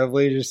cover of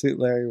Leisure Suit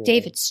Larry 1.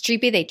 David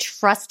Streepy, they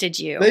trusted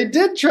you. They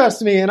did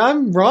trust me, and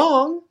I'm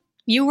wrong.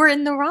 You were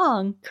in the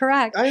wrong.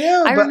 Correct. I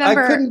know, I but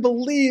remember- I couldn't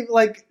believe,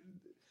 like,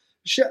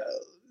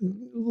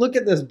 look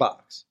at this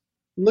box.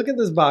 Look at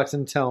this box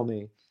and tell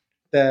me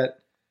that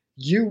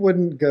you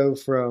wouldn't go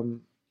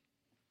from,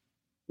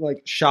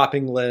 like,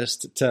 shopping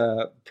list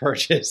to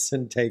purchase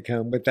and take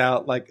home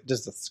without, like,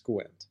 just a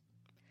squint.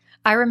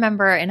 I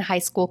remember in high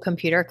school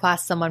computer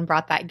class, someone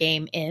brought that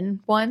game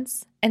in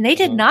once, and they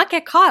did not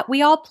get caught.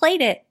 We all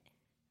played it.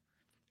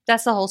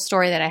 That's the whole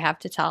story that I have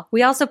to tell.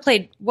 We also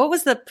played, what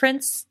was the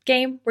Prince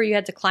game where you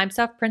had to climb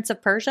stuff? Prince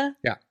of Persia?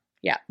 Yeah.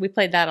 Yeah, we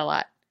played that a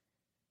lot.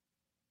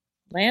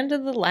 Land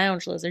of the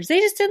Lounge Lizards. They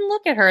just didn't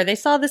look at her. They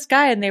saw this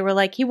guy and they were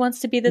like, he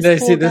wants to be this They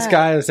cool see this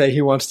guy and say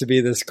he wants to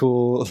be this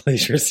cool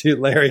Leisure Suit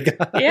Larry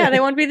guy. Yeah, they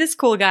want to be this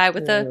cool guy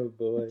with Oh,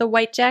 boy. the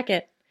white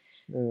jacket.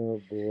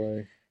 Oh,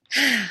 boy.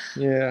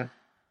 Yeah.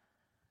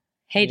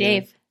 Hey, Yeah.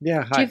 Dave.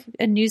 Yeah, Do hi. you have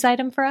a news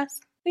item for us?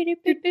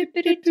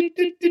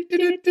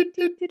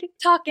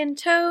 Talking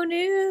toe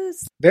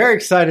news. Very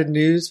exciting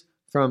news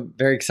from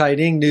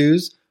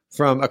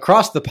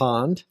across the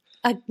pond.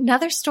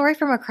 Another story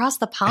from across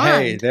the pond.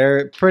 Hey,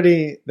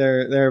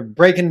 they're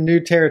breaking new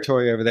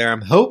territory over there.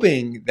 I'm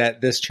hoping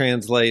that this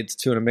translates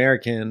to an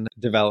American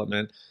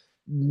development,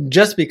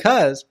 just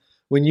because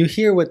when you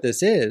hear what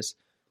this is,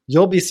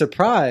 you'll be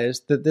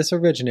surprised that this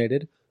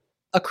originated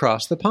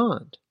across the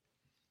pond.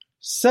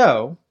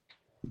 So,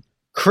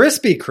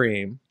 Krispy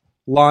Kreme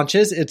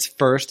launches its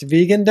first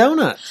vegan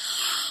donut.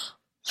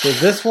 So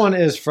this one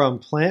is from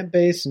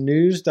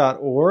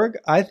plantbasednews.org.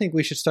 I think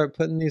we should start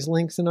putting these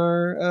links in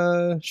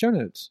our show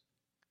notes.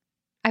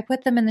 I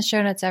put them in the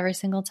show notes every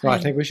single time. Well,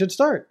 I think we should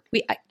start.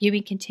 You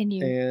mean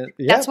continue. And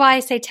yeah. That's why I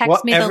say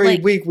text me the every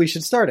link. week we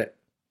should start it.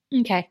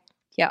 Okay.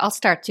 Yeah, I'll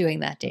start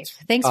doing that, Dave.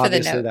 Thanks for the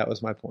Obviously, note. that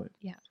was my point.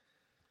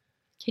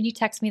 Can you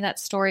text me that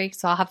story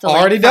so I'll have to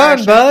Already link for our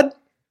done, show? bud.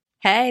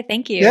 Hey,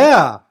 thank you.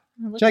 Yeah.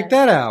 I'll look Check at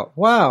that it. out.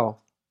 Wow.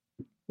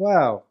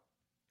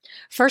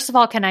 First of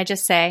all, can I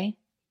just say,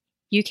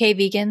 UK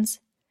vegans,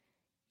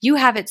 you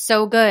have it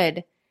so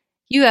good.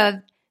 You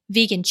have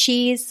vegan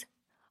cheese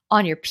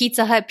on your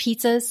Pizza Hut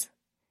pizzas.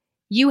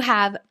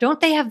 Don't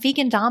they have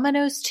vegan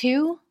Domino's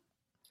too?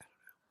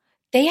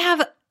 They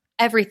have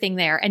everything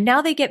there. And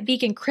now they get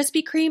vegan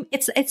Krispy Kreme.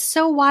 It's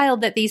so wild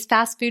that these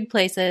fast food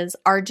places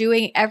are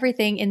doing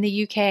everything in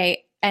the UK.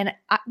 And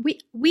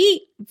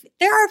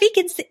there are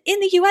vegans in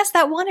the US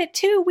that want it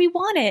too. We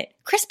want it.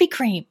 Krispy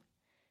Kreme.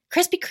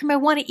 Krispy Kreme, I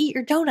want to eat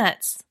your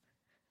donuts.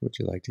 Would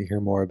you like to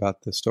hear more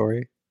about the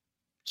story?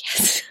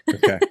 Yes.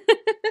 Okay.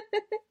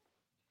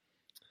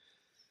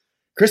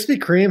 Krispy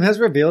Kreme has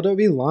revealed it will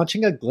be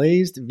launching a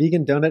glazed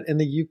vegan donut in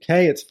the UK,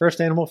 its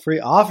first animal-free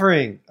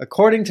offering,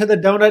 according to the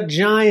donut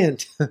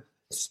giant.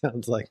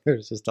 Sounds like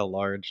there's just a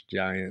large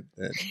giant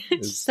that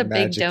is Just a big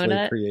magically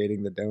donut.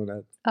 creating the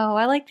donut. Oh,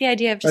 I like the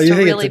idea of Oh, just you a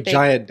think really it's a big,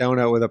 giant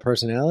donut with a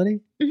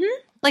personality?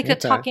 like a Okay.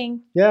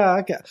 talking.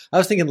 Yeah, I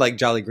was thinking like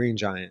Jolly Green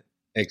Giant,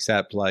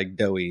 except like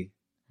doughy,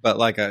 but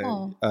like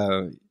a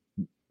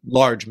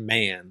large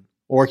man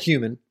or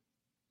human.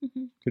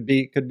 Mhm.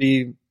 Could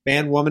be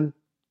man, woman,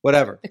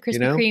 whatever. The Krispy you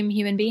know? Kreme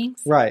human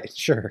beings. Right,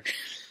 sure.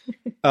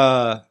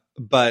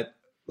 But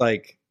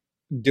like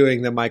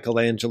doing the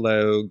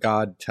Michelangelo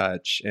God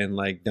touch and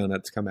like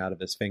donuts come out of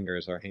his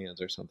fingers or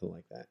hands or something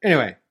like that.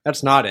 Anyway,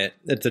 that's not it.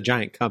 It's a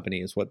giant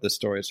company is what this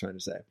story is trying to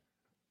say.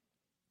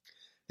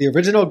 The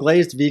original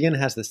glazed vegan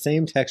has the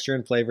same texture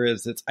and flavor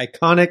as its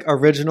iconic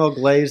original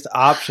glazed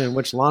option,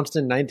 which launched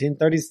in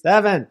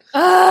 1937.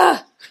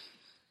 Ah!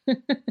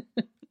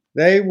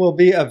 They will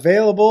be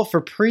available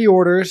for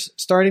pre-orders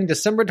starting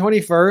December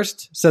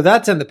 21st. So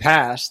that's in the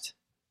past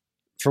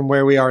from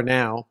where we are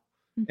now.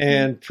 Mm-hmm.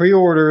 And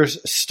pre-orders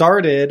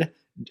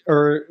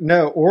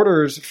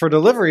orders for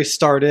delivery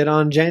started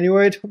on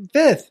January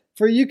 5th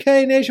for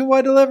UK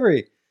nationwide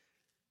delivery.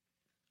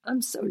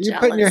 I'm so jealous. You're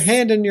putting your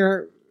hand in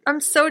your...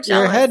 I'm so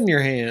jealous. Your head in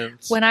your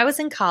hands. When I was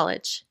in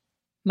college,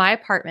 my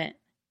apartment,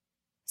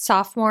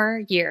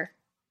 sophomore year,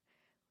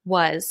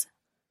 was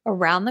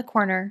around the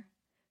corner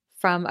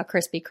from a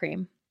Krispy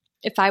Kreme.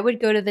 If I would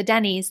go to the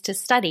Denny's to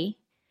study,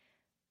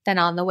 then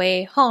on the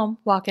way home,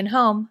 walking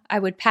home, I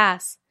would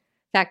pass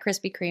that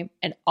Krispy Kreme.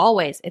 And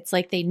always, it's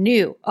like they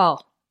knew, oh,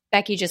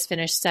 Becky just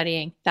finished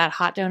studying. That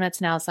Hot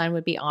Donuts Now sign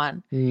would be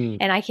on.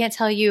 And I can't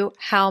tell you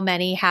how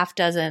many half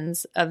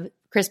dozens of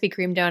Krispy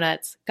Kreme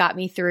donuts got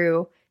me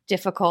through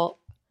difficult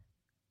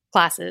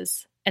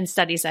classes and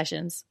study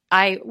sessions.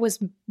 I was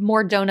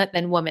more donut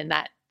than woman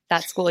that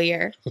school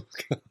year.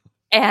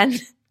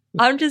 And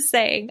I'm just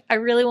saying, I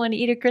really want to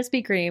eat a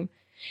Krispy Kreme.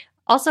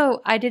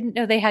 Also, I didn't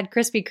know they had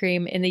Krispy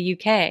Kreme in the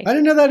UK. I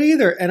didn't know that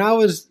either. And I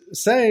was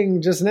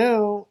saying just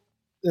now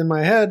in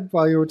my head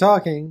while you were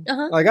talking,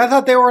 like I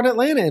thought they were an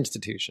Atlanta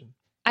institution.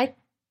 I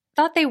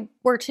thought they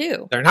were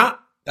too. They're not.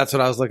 That's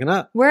what I was looking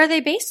up. Where are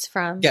they based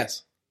from?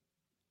 Guess.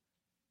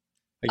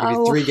 I give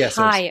you 3 guesses.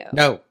 Ohio.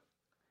 No.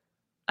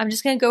 I'm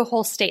just going to go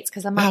whole states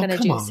because I'm not going to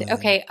do this. man.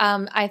 Okay.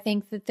 I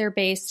think that they're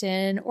based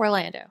in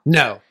Orlando.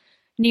 No.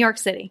 New York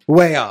City.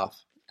 Way off.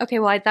 Okay.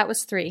 Well, that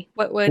was 3.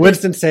 What would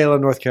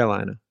Winston-Salem, North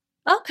Carolina.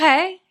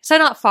 Okay. So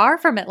not far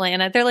from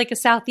Atlanta. They're like a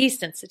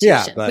Southeast institution.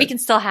 Yeah, but we can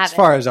still have as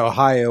far as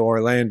Ohio,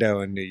 Orlando,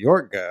 and New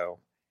York go.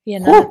 Yeah,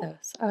 none of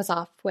those. I was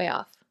off. Way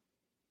off.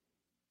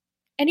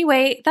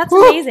 Anyway, that's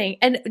amazing.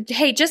 And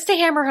hey, just to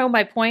hammer home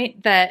my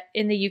point that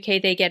in the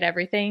UK they get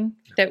everything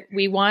that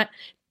we want,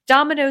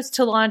 Domino's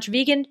to launch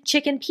vegan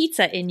chicken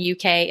pizza in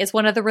UK is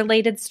one of the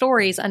related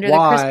stories under the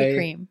Krispy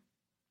Kreme.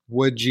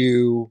 Would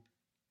you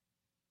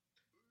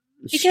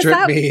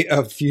strip me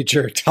of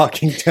future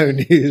Talking Toe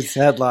News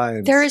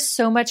headlines? There is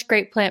so much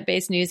great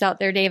plant-based news out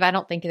there, Dave. I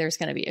don't think there's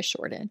going to be a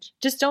shortage.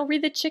 Just don't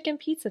read the chicken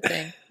pizza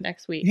thing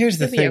next week. Here's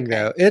the thing,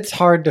 though. It's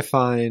hard to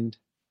find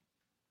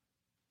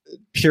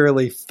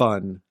purely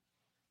fun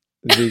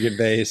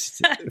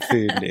vegan-based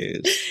food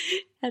news.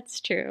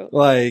 That's true.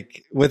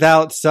 Like,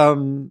 without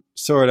some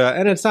sort of...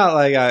 And it's not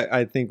like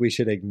I think we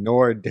should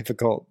ignore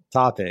difficult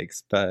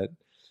topics, but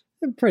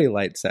a pretty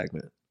light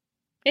segment.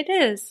 It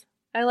is.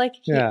 I like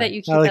that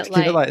you keep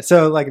it light.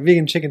 So, like,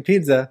 vegan chicken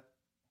pizza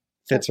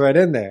fits right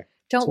in there.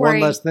 Don't worry.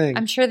 One less thing.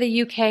 I'm sure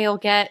the UK will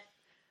get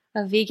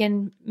a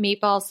vegan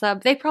meatball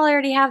sub. They probably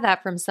already have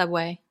that from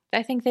Subway.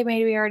 I think they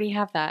maybe already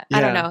have that. Yeah,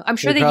 I don't know. I'm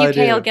sure the UK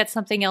will get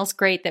something else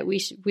great that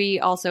we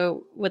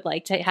also would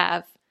like to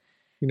have.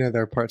 You know,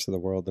 there are parts of the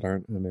world that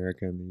aren't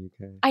America and the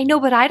UK. I know,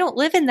 but I don't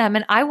live in them,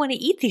 and I want to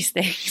eat these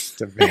things.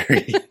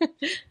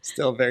 It's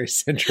still very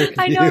centric.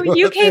 I know.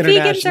 UK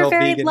vegans are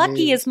very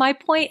lucky is my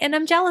point, and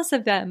I'm jealous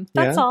of them.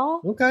 That's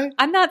all. Okay.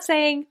 I'm not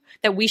saying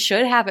that we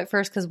should have it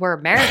first because we're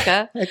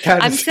America.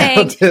 I'm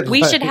saying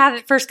we should have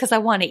it first because I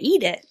want to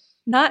eat it,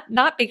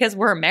 not because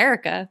we're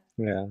America.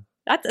 Yeah.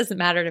 That doesn't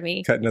matter to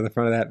me. Cutting to the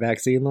front of that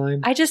vaccine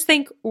line? I just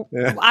think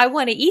I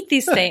want to eat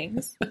these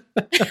things.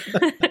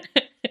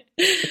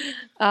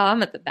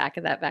 I'm at the back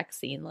of that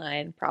vaccine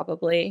line,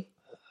 probably.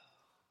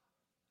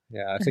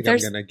 Yeah, I think I'm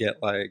going to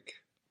get like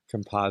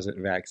composite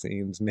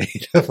vaccines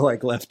made of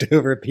like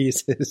leftover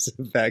pieces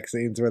of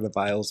vaccines where the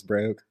vials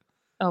broke.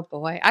 Oh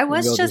boy. I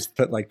was we'll just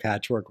put like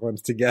patchwork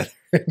ones together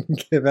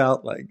and give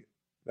out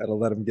that'll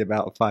let them give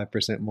out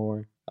 5%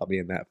 more. I'll be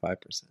in that 5%.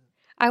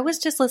 I was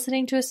just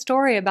listening to a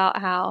story about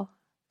how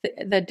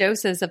the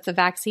doses of the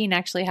vaccine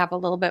actually have a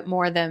little bit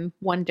more than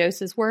 1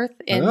 dose is worth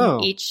in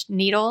each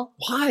needle.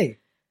 Why?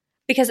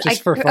 Because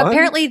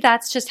apparently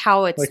that's just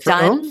how it's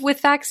done with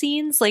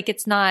vaccines. Like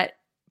it's not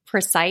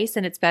precise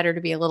and it's better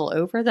to be a little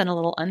over than a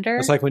little under.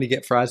 It's like when you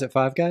get fries at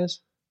Five Guys.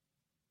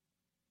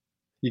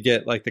 You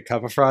get like the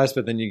cup of fries,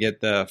 but then you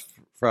get the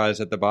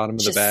fries at the bottom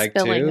of the bag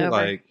too. Over.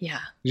 Like,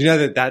 yeah. Did you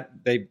know that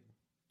they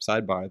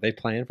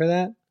plan for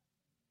that?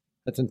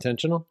 That's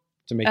intentional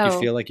to make you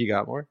feel like you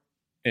got more.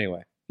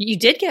 Anyway. You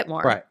did get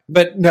more. Right.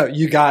 But no,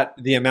 you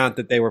got the amount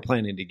that they were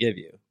planning to give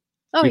you.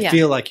 Oh, you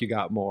feel like you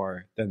got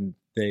more than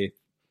they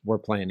were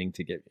planning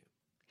to give you.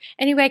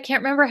 Anyway, I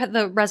can't remember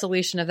the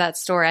resolution of that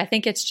story. I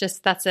think it's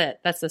just, that's it.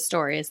 That's the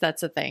story.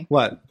 That's the thing.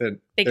 What?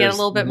 They get a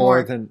little bit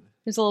more.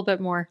 There's a little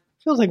bit more.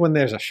 Feels like when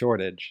there's a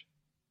shortage.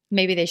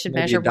 Maybe they should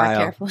measure more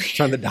carefully.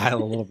 Trying to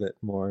dial a little bit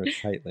more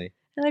tightly.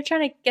 And they're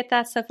trying to get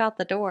that stuff out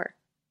the door.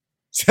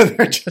 So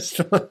they're just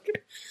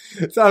like...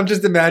 So I'm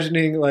just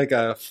imagining like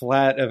a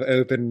flat of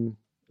open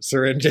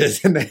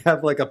syringes and they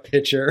have like a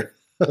pitcher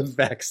of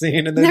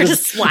vaccine and they're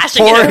just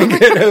splashing pouring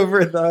it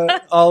over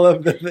all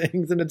of the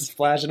things and it's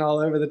splashing all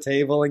over the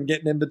table and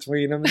getting in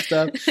between them and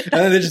stuff. And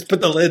then they just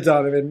put the lids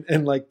on them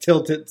and like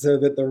tilt it so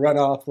that the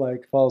runoff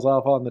like falls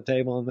off on the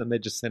table and then they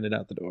just send it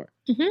out the door.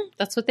 Mm-hmm.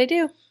 That's what they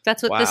do.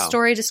 That's what this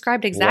story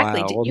described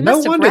exactly. Wow. Well, no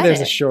wonder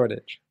there's a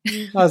shortage.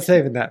 I was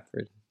saving that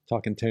for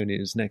Talking Toe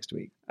News next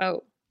week.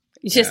 Oh,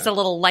 Just a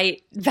little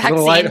light vaccine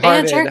little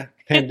lighthearted banter.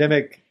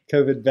 pandemic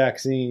COVID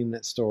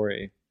vaccine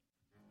story.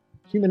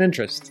 Human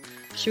interest.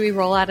 Should we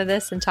roll out of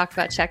this and talk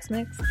about Chex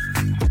Mix?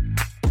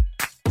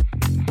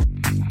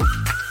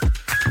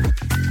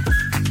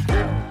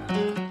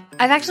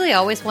 I've actually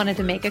always wanted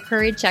to make a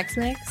curried Chex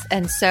Mix.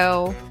 And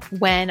so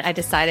when I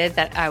decided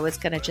that I was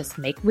going to just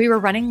we were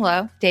running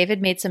low.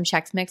 David made some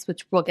Chex Mix,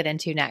 which we'll get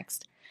into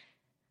next.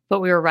 But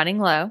we were running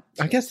low.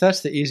 I guess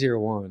that's the easier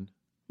one.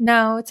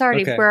 No, it's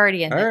already, Okay. we're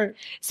already in All it. right.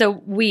 So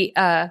we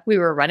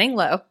were running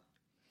low,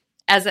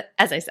 as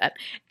I said.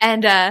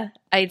 And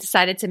I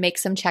decided to make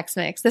some Chex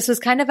Mix. This was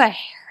kind of a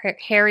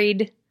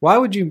harried. Why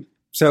would you?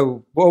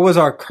 So, what was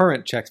our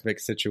current Chex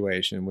Mix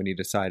situation when you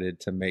decided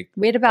to make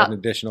We had about an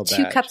additional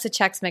 2 batch? cups of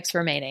Chex Mix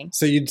remaining.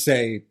 So you'd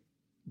say,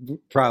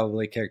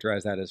 probably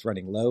characterize that as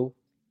running low?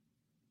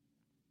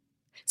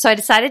 So I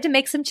decided to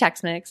make some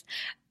Chex Mix.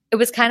 It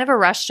was kind of a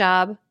rush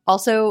job.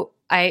 Also,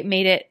 I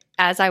made it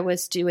as I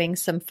was doing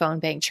some phone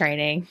bank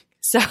training.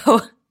 So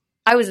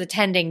I was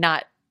attending,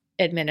 not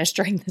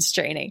administering this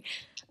training.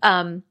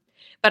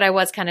 But I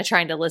was kind of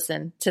trying to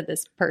listen to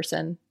this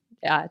person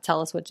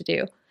tell us what to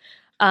do.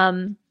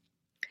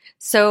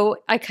 So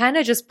I kind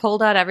of just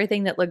pulled out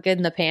everything that looked good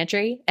in the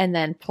pantry and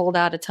then pulled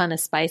out a ton of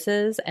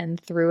spices and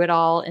threw it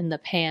all in the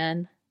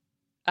pan.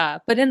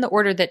 But in the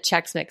order that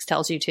Chex Mix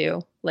tells you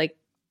to, like,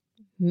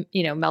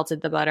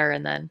 melted the butter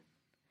and then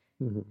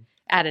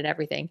added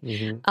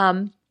everything.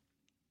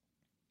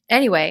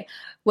 Anyway,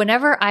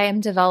 whenever I am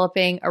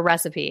developing a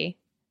recipe,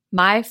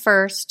 my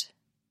first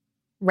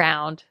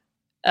round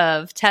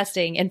of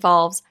testing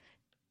involves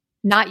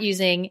not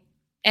using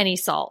any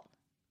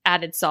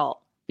added salt,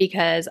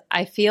 because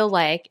I feel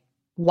like,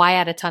 why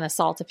add a ton of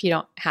salt if you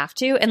don't have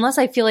to? Unless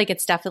I feel like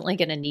it's definitely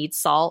going to need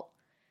salt,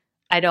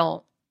 I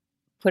don't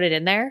put it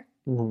in there.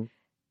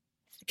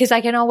 Because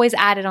I can always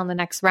add it on the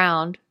next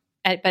round.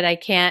 But I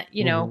can't,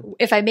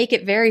 if I make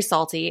it very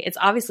salty, it's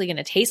obviously going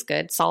to taste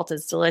good. Salt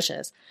is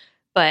delicious.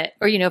 But,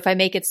 if I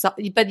make it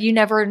salty, but you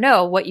never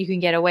know what you can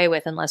get away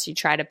with unless you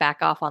try to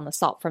back off on the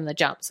salt from the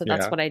jump. So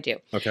that's what I do.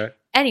 Okay.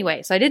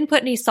 Anyway, so I didn't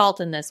put any salt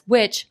in this,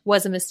 which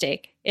was a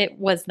mistake. It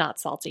was not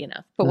salty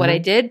enough. But what I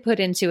did put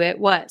into it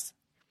was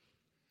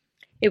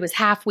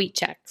half wheat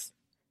Chex.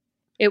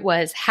 It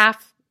was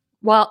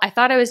I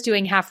thought I was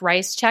doing half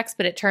rice Chex,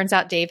 but it turns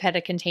out Dave had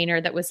a container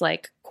that was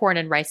like corn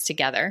and rice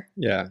together.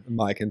 Yeah,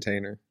 my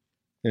container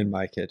in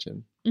my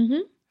kitchen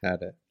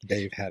had it.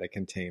 Dave had a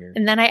container.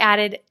 And then I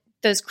added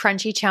those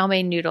crunchy chow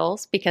mein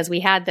noodles because we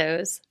had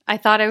those. I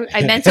thought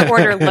I meant to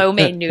order lo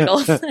mein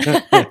noodles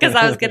because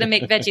I was going to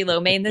make veggie lo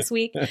mein this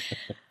week.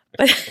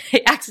 But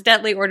I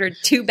accidentally ordered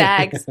 2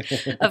 bags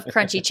of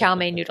crunchy chow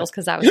mein noodles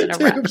because I was in a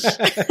rush.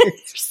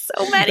 There's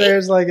so many.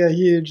 There's like a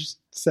huge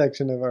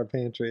section of our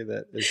pantry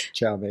that is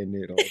chow mein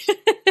noodles.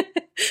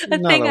 A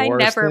thing I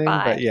never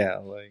buy. But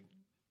yeah,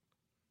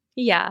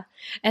 Yeah.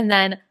 And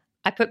then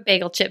I put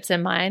bagel chips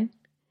in mine.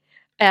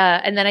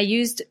 And then I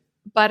used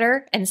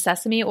butter and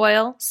sesame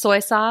oil, soy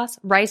sauce,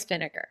 rice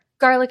vinegar,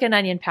 garlic and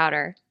onion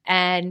powder,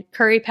 and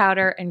curry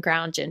powder and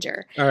ground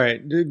ginger. All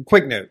right.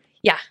 Quick note.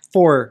 Yeah.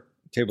 4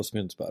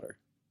 tablespoons butter.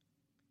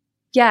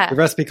 Yeah. The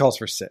recipe calls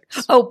for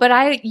 6. Oh, but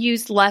I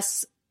used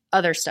less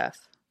other stuff.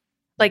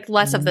 Like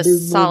less of the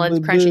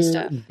solid, crunchy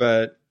stuff.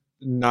 But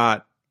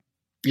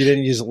you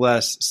didn't use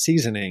less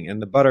seasoning,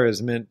 and the butter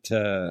is meant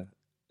to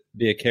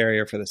be a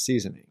carrier for the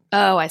seasoning.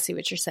 Oh, I see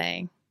what you're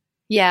saying.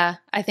 Yeah,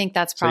 I think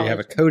that's probably. So you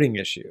have a coating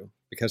issue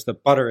because the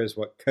butter is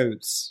what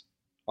coats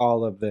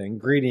all of the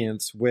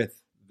ingredients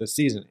with the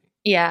seasoning.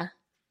 Yeah.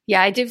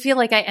 Yeah, I did feel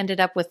like I ended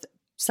up with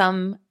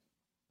some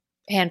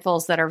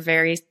handfuls that are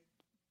very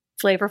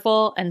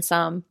flavorful and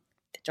some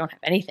that don't have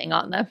anything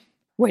on them,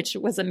 which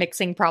was a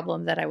mixing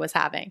problem that I was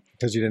having.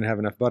 Because you didn't have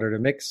enough butter to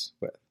mix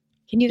with.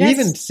 Can you guys...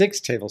 Even 6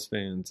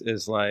 tablespoons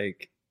is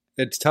like,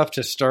 it's tough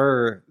to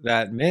stir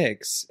that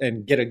mix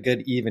and get a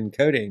good even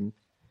coating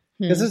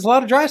because there's a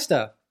lot of dry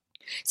stuff.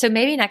 So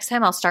maybe next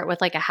time I'll start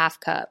with like a half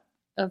cup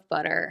of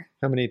butter.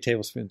 How many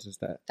tablespoons is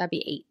that? That'd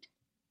be 8.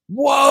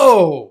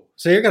 Whoa!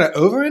 So you're going to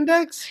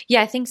over-index?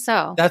 Yeah, I think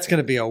so. That's going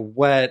to be a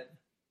wet,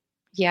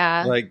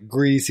 like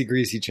greasy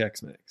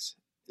Chex Mix.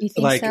 You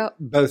think so?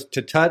 Both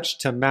to touch,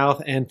 to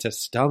mouth, and to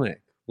stomach,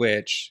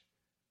 which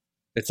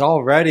it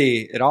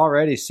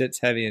already sits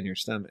heavy in your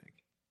stomach.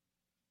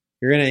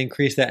 You're going to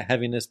increase that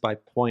heaviness by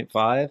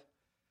 0.5.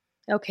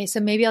 Okay, so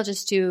maybe I'll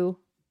just do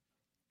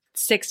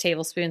 6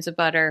 tablespoons of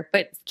butter,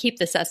 but keep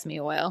the sesame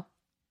oil.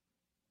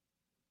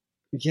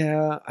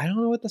 Yeah, I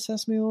don't know what the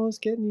sesame oil is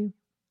getting you.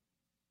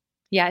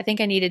 Yeah, I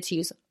think I needed to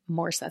use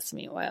more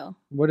sesame oil.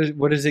 What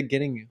is it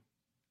getting you?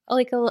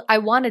 I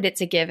wanted it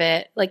to give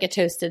it like a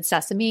toasted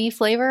sesame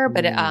flavor,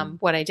 but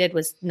what I did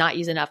was not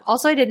use enough.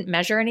 Also, I didn't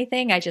measure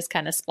anything. I just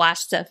kind of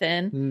splashed stuff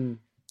in.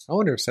 I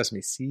wonder if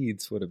sesame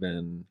seeds would have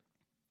been...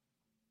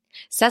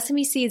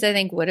 Sesame seeds, I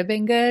think, would have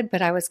been good,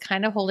 but I was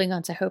kind of holding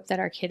on to hope that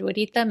our kid would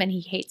eat them, and he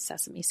hates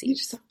sesame seeds. You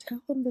just don't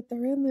tell him that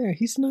they're in there.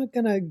 He's not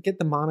going to get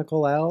the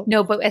monocle out.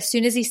 No, but as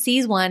soon as he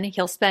sees one,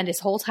 he'll spend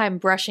his whole time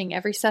brushing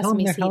every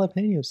sesame seed. Tell him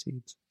they're jalapeno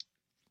seeds.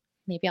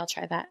 Maybe I'll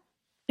try that.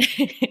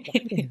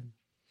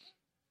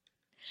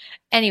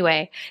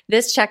 Anyway,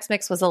 this Chex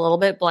Mix was a little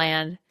bit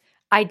bland.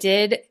 I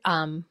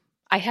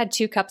had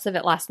 2 cups of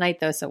it last night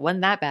though, so it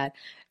wasn't that bad.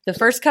 The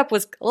first cup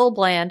was a little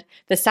bland.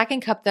 The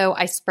second cup though,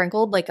 I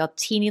sprinkled like a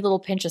teeny little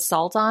pinch of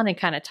salt on and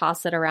kind of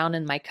tossed it around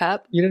in my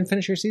cup. You didn't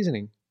finish your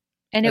seasoning.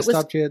 And I it was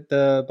stopped you at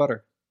the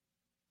butter.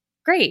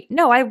 great.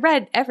 No, I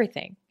read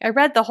everything. I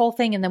read the whole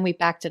thing and then we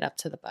backed it up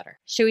to the butter.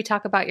 Should we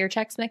talk about your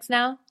Chex Mix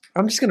now?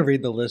 I'm just going to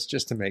read the list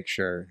just to make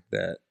sure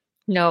that.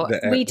 No,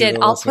 we did.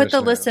 I'll put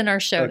the list in our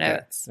show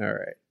notes. All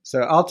right.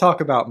 So I'll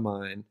talk about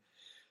mine.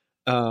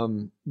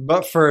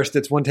 But first,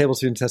 it's 1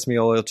 tablespoon sesame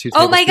oil, 2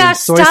 tablespoons Oh my gosh,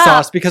 soy stop.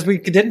 sauce, because we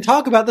didn't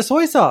talk about the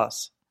soy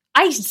sauce.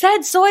 I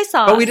said soy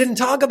sauce. But we didn't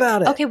talk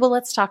about it. Okay, well,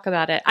 let's talk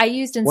about it. I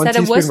used, 1 instead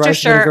of teaspoon rice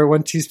Worcestershire. vinegar,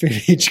 1 teaspoon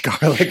each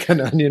garlic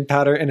and onion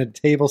powder, and a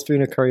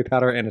tablespoon of curry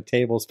powder, and a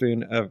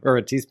teaspoon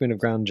of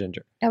ground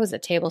ginger. That was a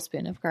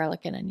tablespoon of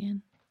garlic and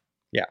onion.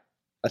 Yeah.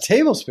 A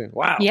tablespoon.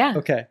 Wow. Yeah.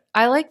 Okay.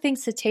 I like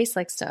things to taste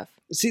like stuff.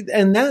 See,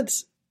 and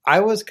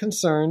I was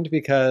concerned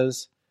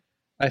because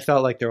I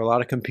felt like there were a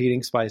lot of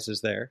competing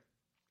spices there.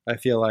 I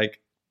feel like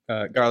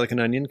garlic and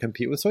onion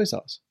compete with soy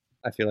sauce.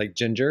 I feel like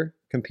ginger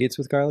competes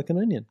with garlic and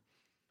onion.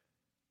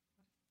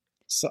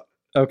 So,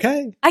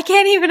 okay. I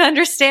can't even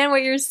understand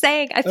what you're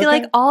saying. I feel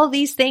like all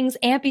these things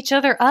amp each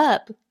other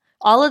up.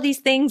 All of these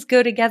things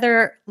go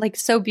together like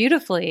so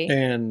beautifully.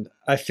 And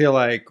I feel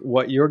like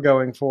what you're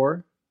going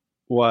for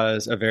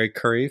was a very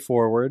curry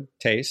forward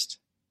taste,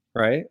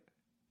 right?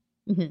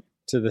 Mm-hmm.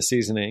 To the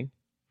seasoning,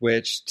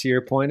 which to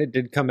your point, it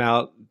did come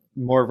out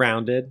more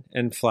rounded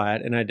and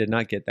flat, and I did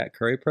not get that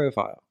curry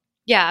profile.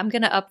 Yeah, I'm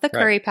going to up the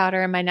curry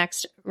powder in my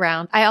next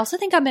round. I also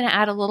think I'm going to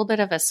add a little bit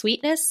of a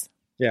sweetness.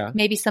 Yeah.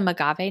 Maybe some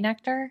agave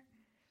nectar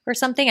or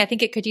something. I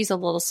think it could use a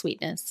little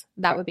sweetness.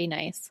 That would be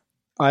nice.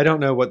 I don't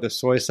know what the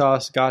soy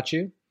sauce got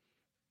you.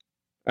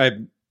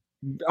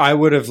 I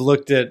would have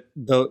looked at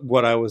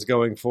what I was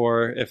going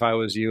for if I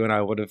was you, and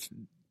I would have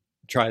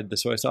tried the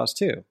soy sauce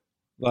too.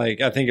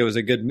 Like, I think it was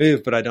a good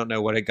move, but I don't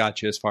know what it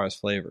got you as far as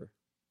flavor.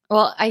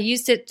 Well, I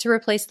used it to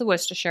replace the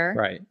Worcestershire.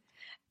 Right.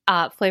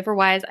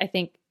 Flavor-wise, I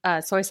think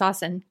soy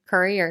sauce and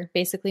curry are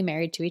basically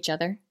married to each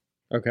other.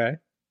 Okay.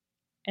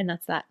 And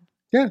that's that.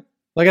 Yeah.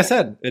 Like I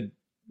said, it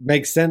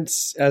makes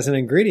sense as an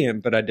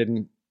ingredient, but I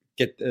didn't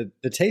get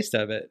the taste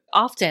of it.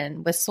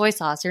 Often with soy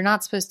sauce, you're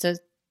not supposed to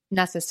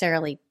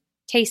necessarily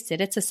taste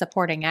it. It's a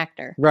supporting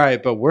actor.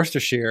 Right. But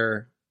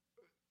Worcestershire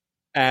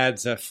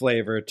adds a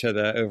flavor to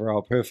the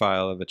overall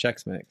profile of the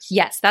Chex Mix.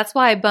 Yes. That's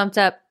why I bumped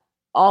up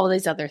all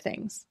these other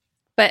things.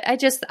 But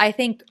I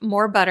think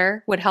more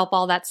butter would help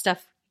all that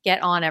stuff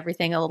get on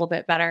everything a little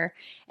bit better.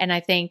 And I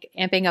think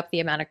amping up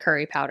the amount of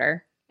curry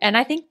powder. And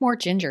I think more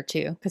ginger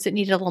too, because it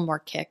needed a little more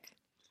kick.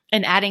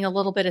 And adding a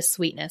little bit of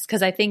sweetness,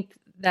 because I think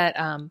that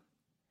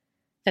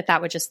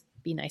that would just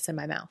be nice in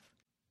my mouth.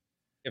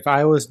 If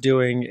I was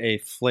doing a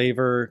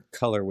flavor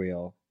color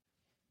wheel,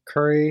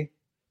 curry,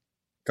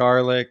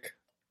 garlic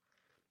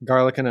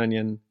and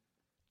onion,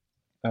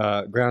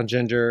 ground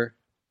ginger,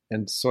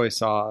 and soy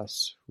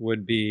sauce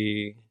would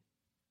be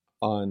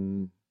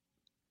on,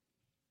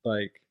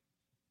 like,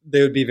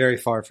 they would be very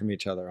far from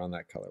each other on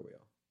that color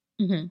wheel.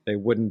 Mm-hmm. They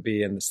wouldn't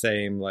be in the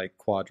same, like,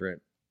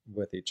 quadrant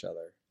with each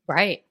other.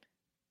 Right.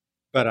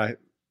 But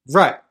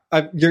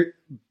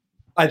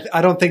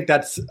I don't think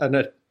that's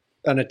an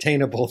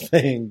attainable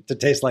thing to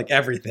taste like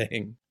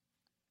everything.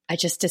 I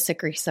just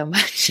disagree so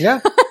much. Yeah.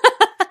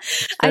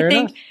 I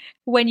think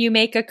when you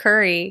make a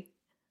curry,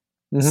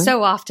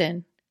 so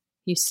often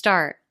you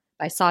start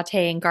by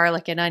sauteing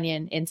garlic and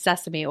onion in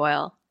sesame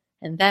oil.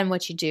 And then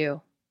what you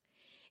do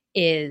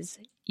is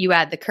you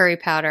add the curry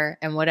powder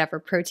and whatever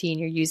protein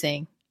you're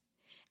using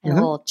and a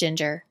little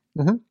ginger.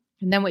 Mm-hmm.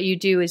 And then what you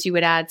do is you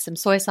would add some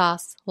soy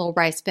sauce, a little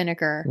rice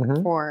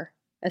vinegar for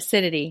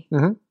acidity.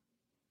 Mm-hmm.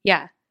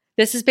 Yeah.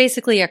 This is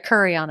basically a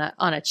curry on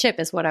a chip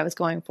is what I was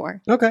going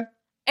for. Okay.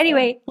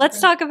 Anyway, let's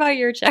talk about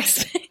your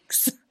Chex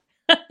Mix.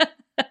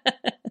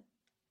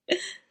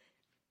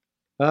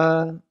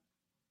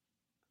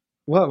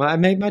 Well, I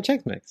made my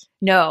Chex Mix.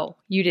 No,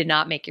 you did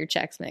not make your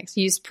Chex Mix.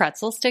 You used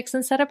pretzel sticks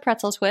instead of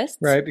pretzel twists.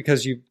 Right,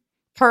 because you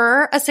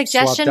per a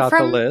suggestion swapped out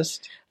from the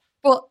list.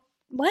 Well,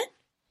 what?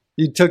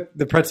 You took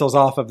the pretzels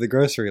off of the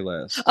grocery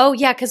list. Oh,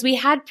 yeah, because we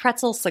had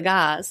pretzel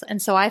cigars.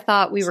 And so I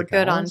thought we were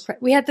good on...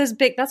 we had those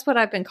big... That's what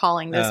I've been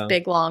calling those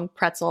big, long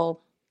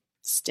pretzel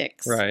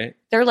sticks. Right.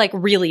 They're like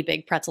really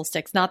big pretzel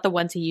sticks, not the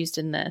ones he used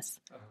in this.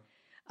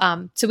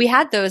 So we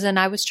had those, and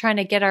I was trying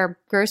to get our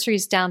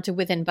groceries down to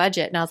within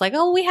budget. And I was like,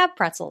 oh, we have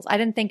pretzels. I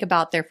didn't think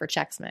about they're for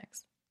Chex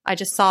Mix. I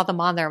just saw them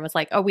on there and was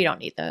like, oh, we don't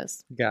need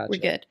those. Gotcha. We're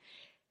good.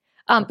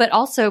 But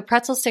also,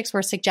 pretzel sticks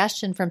were a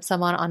suggestion from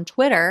someone on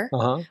Twitter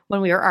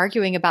when we were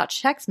arguing about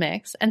Chex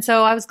Mix. And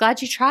so I was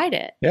glad you tried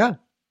it. Yeah.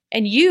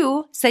 And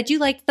you said you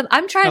liked them.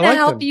 I'm trying to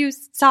help you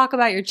talk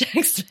about your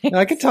Chex Mix.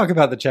 I could talk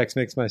about the Chex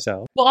Mix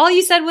myself. Well, all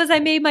you said was I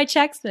made my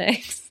Chex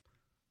Mix.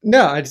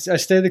 No, I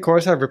stayed the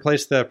course. I've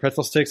replaced the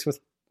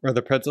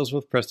the pretzels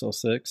with pretzel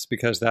sticks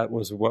because that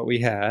was what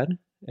we had.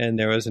 And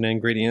there was an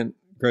ingredient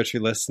grocery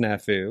list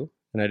snafu.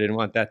 And I didn't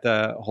want that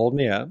to hold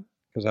me up.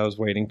 because I was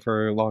waiting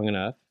for long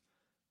enough.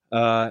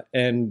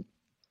 And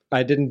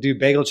I didn't do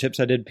bagel chips.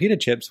 I did pita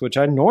chips, which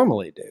I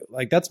normally do.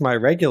 Like, that's my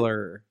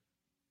regular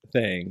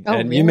thing. Oh,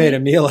 and really? you made a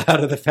meal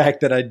out of the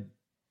fact that I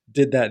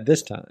did that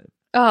this time.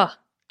 Oh,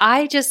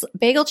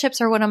 bagel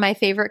chips are one of my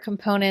favorite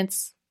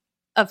components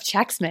of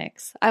Chex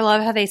Mix. I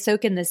love how they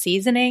soak in the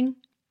seasoning.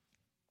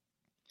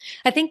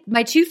 I think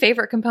my two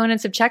favorite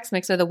components of Chex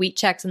Mix are the wheat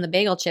Chex and the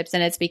bagel chips,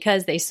 and it's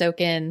because they soak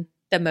in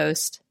the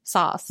most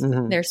sauce.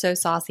 Mhm. They're so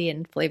saucy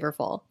and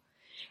flavorful.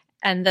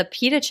 And the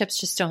pita chips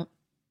just don't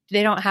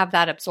have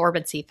that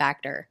absorbency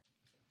factor.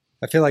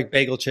 I feel like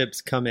bagel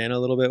chips come in a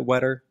little bit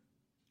wetter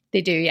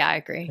They do, yeah, I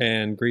agree.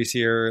 and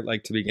greasier,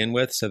 like, to begin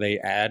with. So they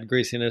add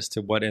greasiness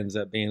to what ends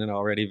up being an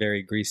already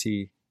very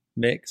greasy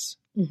mix.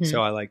 Mhm.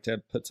 So I like to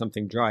put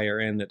something drier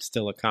in that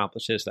still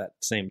accomplishes that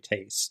same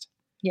taste.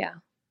 Yeah.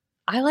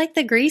 I like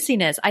the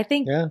greasiness. I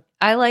think Yeah.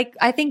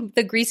 I think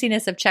the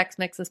greasiness of Chex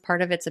Mix is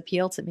part of its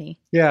appeal to me.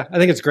 Yeah, I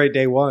think it's great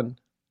day one.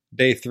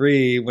 Day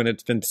three, when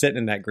it's been sitting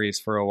in that grease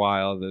for a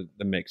while, the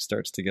mix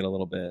starts to get a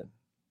little bit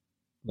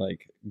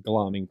like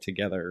glomming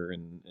together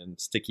and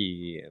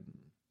sticky, and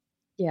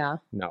Yeah.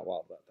 not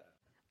wild about that.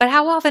 But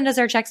how often does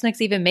our Chex Mix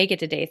even make it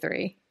to day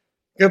 3?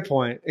 Good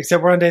point.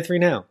 Except we're on day 3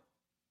 now.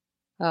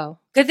 Oh,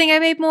 good thing I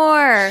made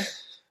more.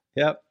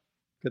 Yep.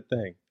 Good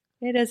thing.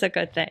 It is a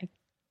good thing.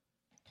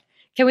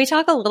 Can we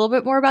talk a little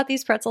bit more about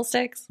these pretzel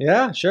sticks?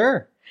 Yeah,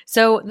 sure.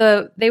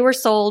 So they were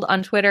sold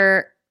on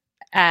Twitter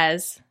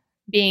as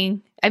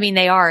being, I mean,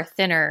 they are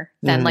thinner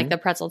than Mhm. like the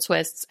pretzel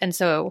twists. And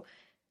so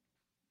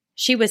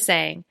she was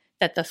saying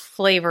that the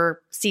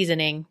flavor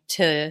seasoning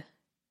to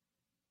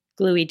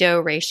gluey dough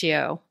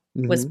ratio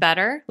was Mhm.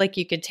 better. Like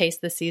you could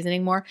taste the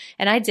seasoning more.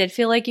 And I did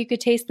feel like you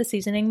could taste the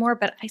seasoning more,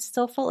 but I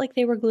still felt like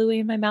they were gluey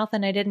in my mouth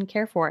and I didn't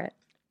care for it.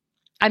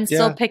 I'm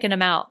still Yeah. picking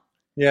them out.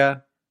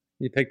 Yeah,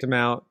 you picked them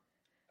out.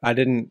 I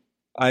didn't.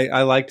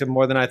 I liked them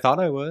more than I thought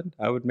I would.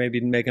 I would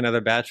maybe make another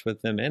batch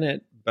with them in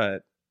it,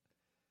 but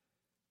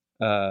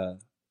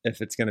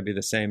if it's going to be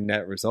the same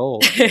net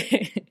result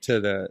to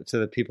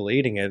the people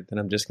eating it, then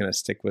I'm just going to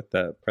stick with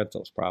the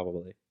pretzels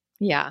probably.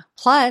 Yeah.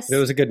 Plus, If it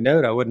was a good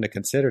note, I wouldn't have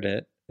considered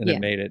it, and Yeah. it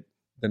made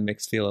the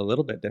mix feel a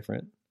little bit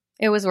different.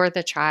 it was worth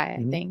a try, I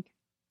Mhm. think.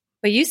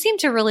 But you seem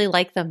to really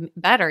like them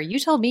better. You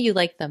told me you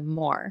like them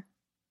more.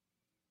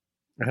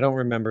 I don't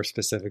remember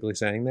specifically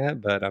saying that,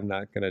 but I'm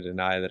not going to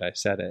deny that I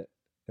said it.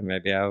 And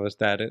maybe I was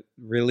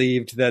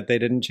relieved that they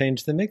didn't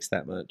change the mix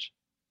that much.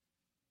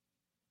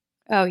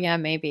 Oh, yeah,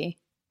 maybe.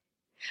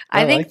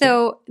 I I think, liked it.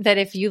 though, that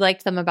if you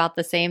liked them about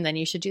the same, then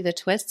you should do the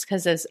twists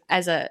because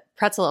as a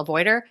pretzel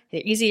avoider,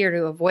 it's easier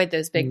to avoid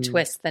those big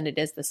twists than it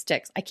is the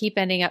sticks. I keep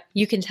ending up,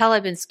 you can tell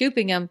I've been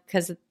scooping them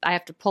because I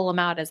have to pull them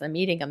out as I'm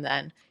eating them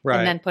then Right.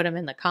 and then put them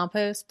in the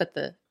compost. But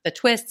the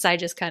twists, I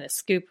just kind of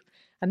scoop.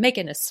 I'm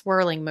making a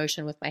swirling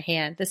motion with my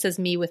hand. This is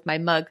me with my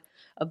mug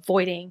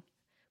avoiding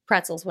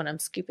pretzels when I'm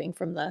scooping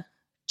from the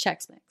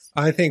Chex Mix.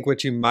 I think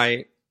what you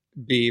might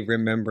be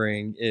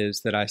remembering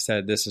is that I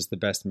said this is the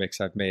best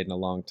mix I've made in a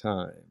long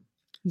time.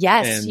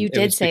 Yes, And you it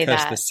did was say because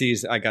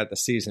that. I got the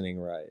seasoning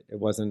right. It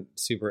wasn't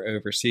super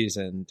over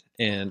seasoned,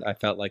 and I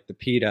felt like the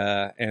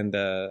pita and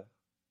the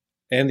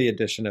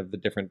addition of the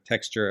different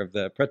texture of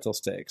the pretzel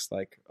sticks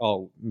like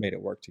all made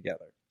it work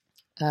together.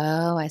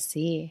 Oh, I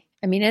see.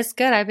 I mean, it's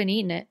good. I've been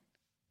eating it.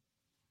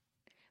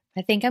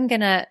 I think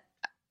I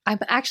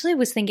actually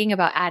was thinking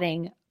about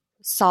adding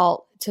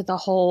salt to the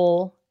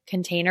whole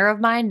container of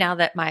mine now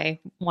that my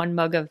 1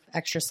 mug of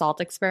extra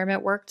salt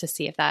experiment worked to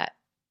see if that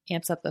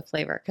amps up the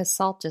flavor because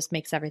salt just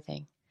makes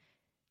everything,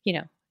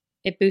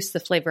 it boosts the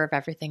flavor of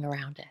everything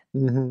around it.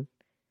 Mm-hmm.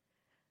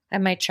 I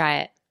might try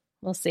it.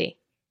 We'll see.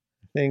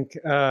 I think,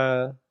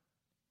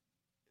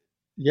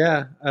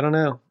 yeah, I don't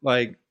know.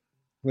 Like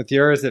with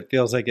yours, it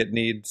feels like it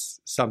needs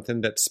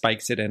something that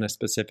spikes it in a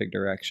specific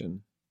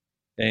direction.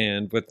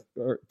 And with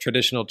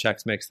traditional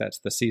Chex Mix, that's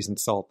the seasoned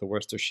salt, the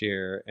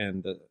Worcestershire,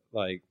 and the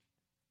like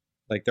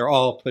they're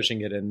all pushing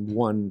it in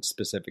one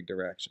specific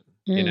direction,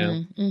 you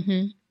know?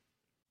 Mm-hmm.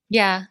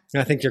 Yeah.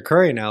 And I think your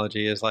curry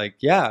analogy is like,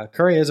 yeah,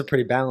 curry is a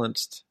pretty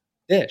balanced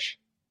dish.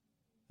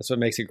 That's what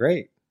makes it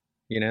great,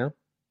 you know?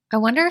 I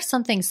wonder if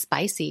something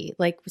spicy,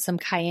 like some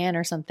cayenne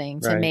or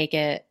something to Right. make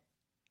it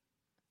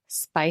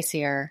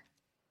spicier.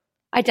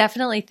 I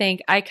definitely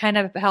think I kind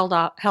of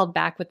held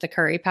back with the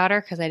curry powder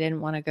because I didn't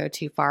want to go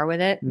too far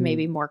with it.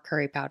 Maybe more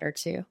curry powder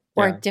too.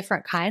 Or Yeah. a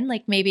different kind.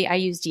 Like maybe I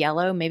used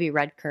yellow. Maybe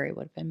red curry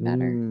would have been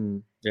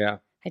better. Yeah.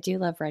 I do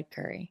love red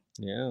curry.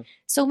 Yeah.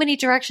 So many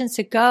directions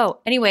to go.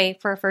 Anyway,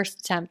 for a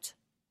first attempt.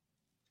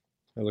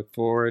 I look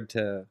forward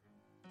to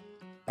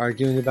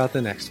arguing about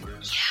the next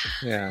one.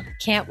 Yeah.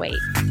 Can't wait.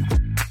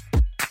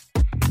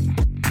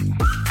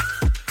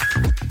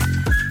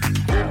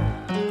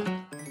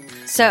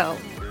 So,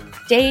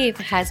 Dave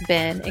has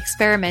been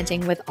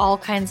experimenting with all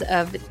kinds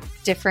of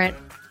different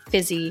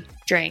fizzy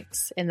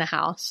drinks in the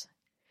house.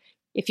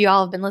 If you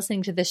all have been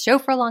listening to this show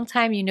for a long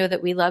time, you know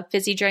that we love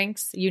fizzy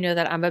drinks. You know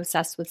that I'm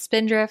obsessed with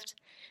Spindrift.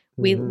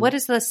 What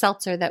is the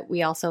seltzer that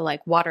we also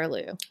like?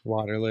 Waterloo.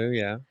 Waterloo,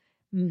 yeah.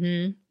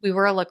 We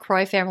were a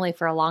LaCroix family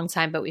for a long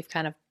time, but we've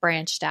kind of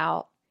branched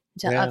out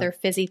to other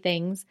fizzy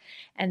things.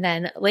 And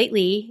then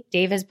lately,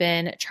 Dave has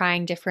been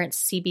trying different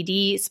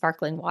CBD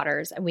sparkling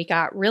waters, and we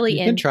got really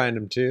You've been trying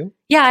them too.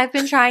 Yeah, I've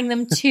been trying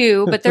them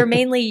too, but they're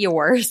mainly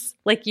yours.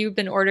 Like you've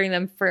been ordering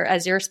them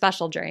as your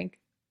special drink.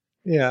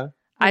 Yeah.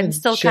 I'm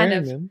still kind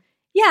of them.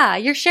 Yeah,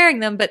 you're sharing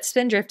them, but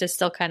Spindrift is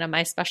still kind of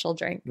my special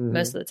drink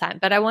most of the time.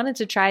 But I wanted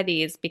to try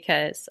these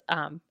because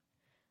I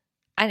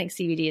think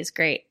CBD is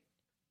great.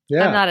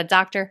 Yeah. I'm not a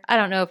doctor. I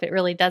don't know if it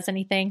really does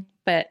anything,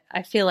 but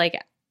I feel like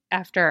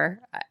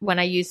when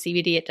I use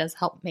CBD, it does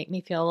help make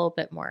me feel a little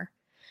bit more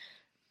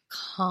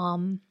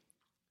calm.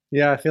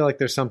 Yeah, I feel like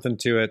there's something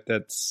to it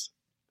that's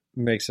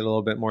makes it a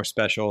little bit more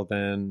special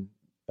than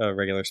a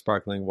regular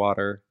sparkling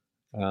water.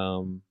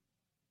 And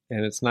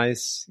it's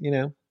nice,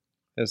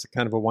 as a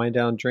kind of a wind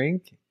down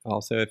drink.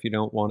 Also, if you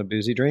don't want a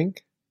boozy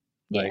drink,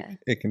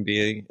 it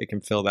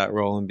can fill that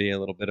role and be a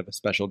little bit of a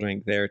special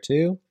drink there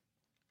too.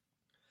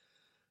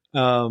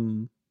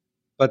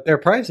 But they're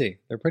pricey.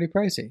 They're pretty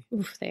pricey.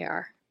 Oof, they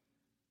are.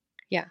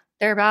 Yeah.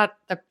 They're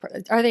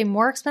are they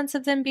more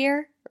expensive than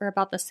beer or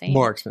about the same?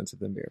 More expensive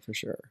than beer for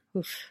sure.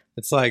 Oof.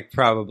 It's like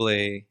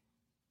probably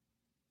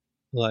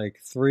like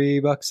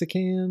 $3 a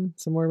can,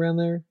 somewhere around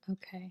there.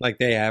 Okay. Like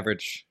they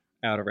average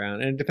out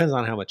around, and it depends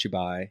on how much you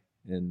buy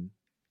and,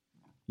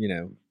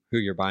 who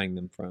you're buying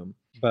them from.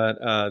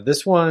 But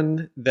this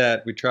one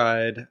that we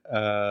tried,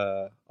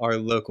 our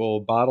local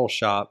bottle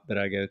shop that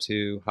I go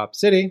to, Hop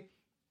City,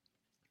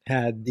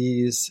 had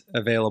these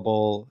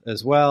available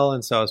as well.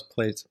 And so I was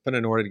putting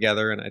an order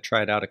together and I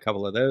tried out a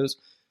couple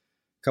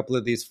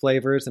of these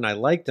flavors and I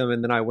liked them.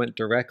 And then I went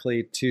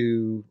directly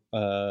to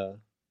the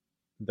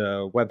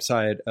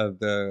website of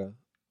the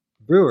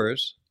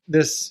brewers.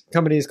 This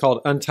company is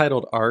called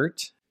Untitled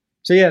Art.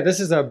 So yeah, this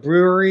is a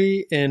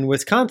brewery in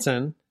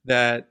Wisconsin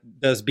that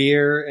does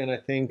beer. And I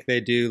think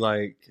they do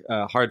like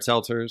hard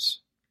seltzers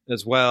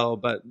as well,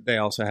 but they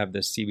also have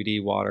this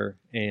CBD water.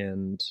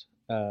 And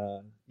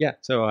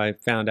so I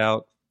found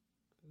out.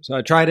 So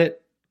I tried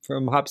it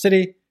from Hop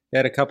City. They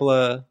had a couple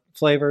of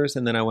flavors,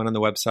 and then I went on the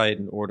website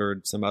and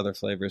ordered some other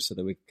flavors so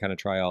that we could kind of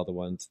try all the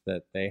ones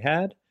that they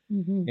had.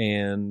 Mm-hmm.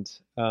 And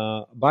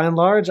by and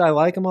large, I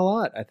like them a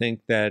lot. I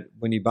think that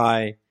when you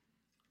buy,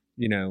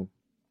 the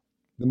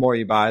more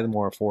you buy, the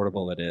more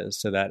affordable it is.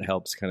 So that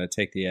helps kind of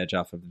take the edge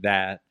off of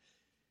that.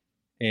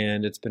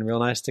 And it's been real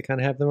nice to kind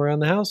of have them around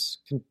the house,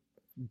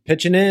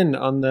 pitching in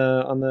on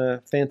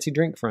the fancy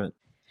drink front.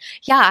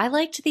 Yeah, I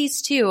liked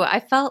these too. I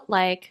felt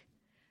like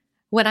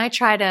when I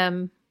tried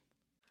them,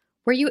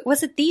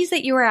 was it these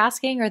that you were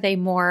asking? Or are they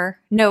more?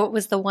 No, it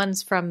was the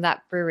ones from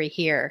that brewery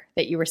here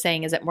that you were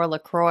saying. Is it more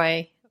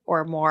LaCroix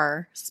or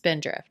more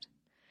Spindrift?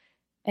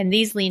 And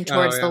these lean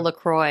towards the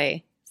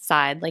LaCroix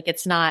side. Like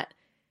it's not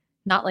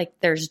like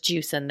there's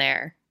juice in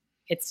there.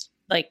 It's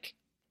like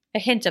a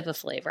hint of a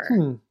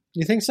flavor.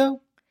 You think so?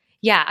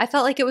 Yeah, I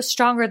felt like it was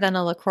stronger than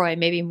a LaCroix,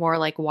 maybe more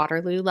like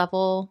Waterloo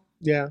level.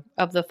 Yeah.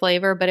 Of the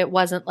flavor, but it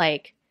wasn't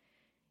like,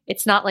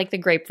 it's not like the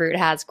grapefruit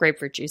has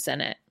grapefruit juice in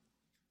it.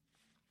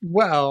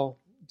 Well,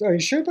 are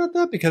you sure about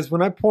that? Because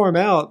when I pour them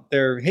out,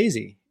 they're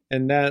hazy,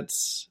 and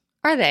that's...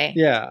 Are they?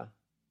 Yeah.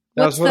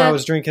 That was what I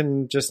was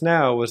drinking just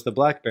now, was the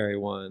blackberry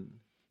one,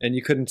 and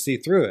you couldn't see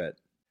through it.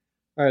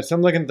 All right, so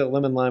I'm looking at the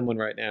lemon lime one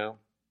right now.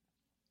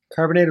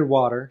 Carbonated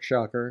water,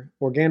 shocker.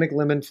 Organic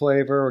lemon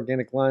flavor,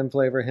 organic lime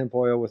flavor, hemp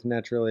oil with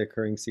naturally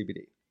occurring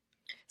CBD.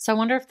 So I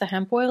wonder if the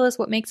hemp oil is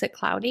what makes it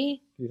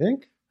cloudy. You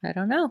think? I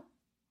don't know.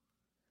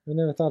 I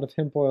never thought of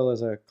hemp oil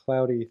as a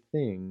cloudy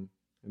thing.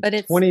 But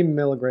it's 20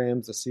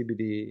 milligrams of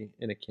CBD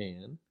in a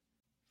can.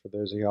 For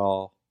those of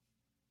y'all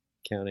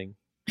counting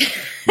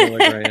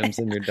milligrams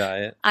in your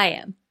diet. I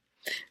am.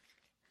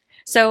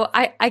 So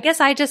I guess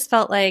I just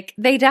felt like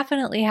they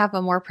definitely have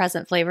a more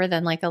present flavor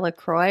than like a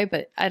LaCroix,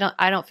 but I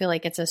don't feel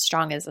like it's as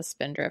strong as a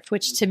Spindrift,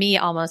 which to me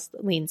almost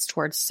leans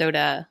towards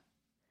soda.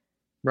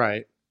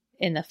 Right.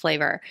 In the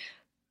flavor.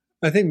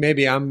 I think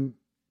maybe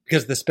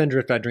because the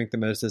Spindrift I drink the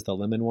most is the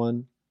lemon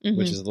one,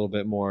 which is a little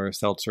bit more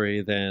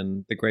seltzery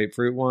than the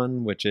grapefruit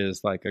one, which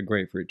is like a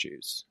grapefruit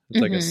juice. It's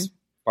like a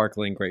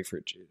sparkling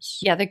grapefruit juice.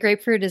 Yeah, the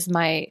grapefruit is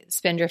my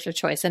Spindrift of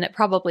choice, and it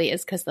probably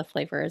is because the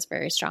flavor is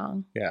very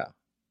strong. Yeah.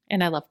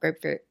 And I love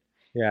grapefruit.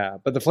 Yeah,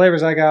 but the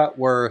flavors I got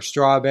were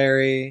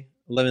strawberry,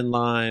 lemon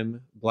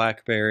lime,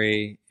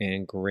 blackberry,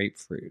 and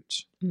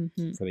grapefruit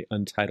for the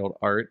Untitled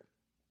Art.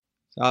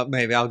 So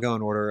maybe I'll go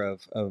in order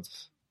of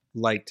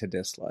like to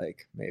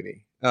dislike,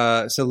 maybe.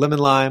 So lemon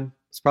lime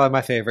is probably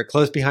my favorite.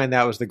 Close behind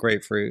that was the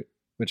grapefruit,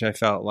 which I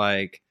felt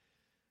like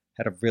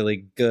had a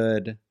really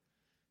good,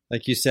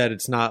 like you said,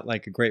 it's not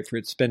like a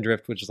grapefruit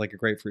Spindrift, which is like a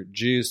grapefruit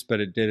juice,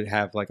 but it did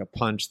have like a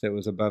punch that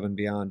was above and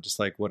beyond just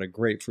like what a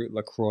grapefruit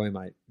LaCroix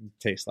might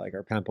taste like,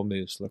 or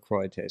Pamplemousse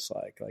LaCroix tastes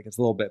like. Like it's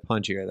a little bit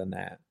punchier than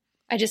that.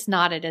 I just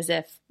nodded as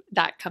if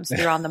that comes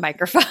through on the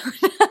microphone.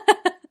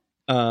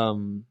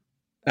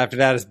 After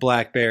that is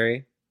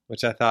blackberry,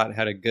 which I thought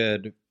had a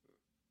good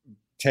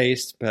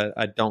taste, but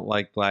I don't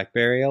like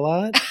blackberry a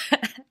lot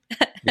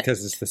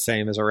because it's the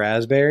same as a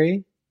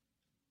raspberry.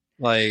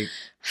 Like,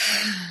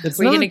 it's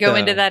We're going to not, go though.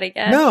 into that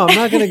again? No, I'm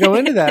not going to go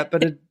into that.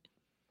 But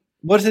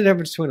what's the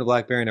difference between a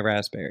blackberry and a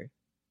raspberry?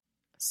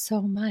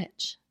 So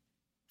much.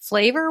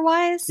 Flavor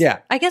wise? Yeah.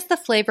 I guess the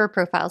flavor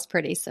profile is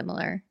pretty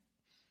similar.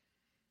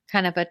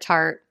 Kind of a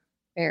tart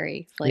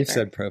berry flavor. You've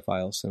said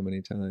profile so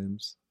many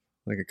times,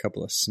 like a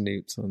couple of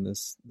snoots on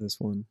this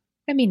one.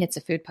 I mean, it's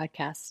a food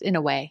podcast in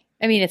a way.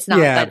 I mean, it's not.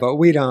 Yeah, but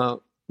we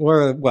don't.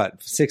 We're,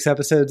 6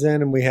 episodes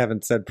in and we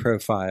haven't said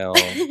profile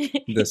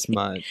this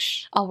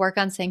much. I'll work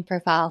on saying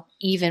profile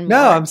even more.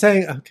 No, I'm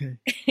saying, okay,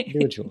 do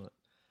what you want.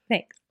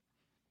 Thanks.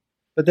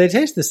 But they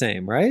taste the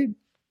same, right?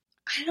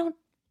 I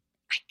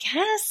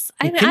guess.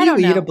 Can I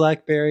don't you know. eat a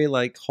blackberry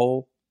like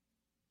whole?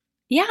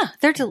 Yeah,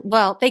 they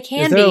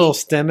can Is be. there a little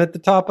stem at the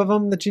top of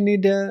them that you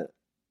need to?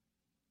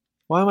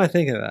 Why am I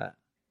thinking of that?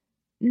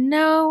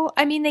 No,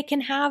 I mean, they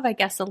can have, I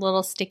guess, a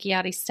little sticky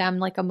outy stem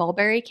like a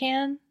mulberry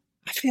can.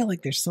 I feel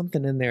like there's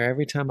something in there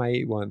every time I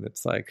eat one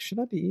that's like, should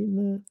I be eating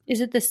that?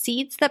 Is it the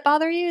seeds that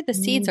bother you? The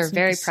seeds are it's not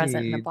very the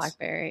present in the seeds.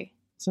 blackberry.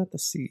 It's not the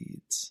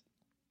seeds.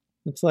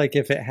 It's like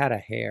if it had a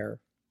hair.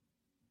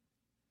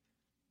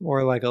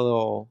 Or like a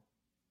little,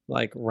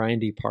 like,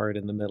 rindy part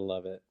in the middle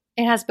of it.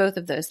 It has both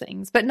of those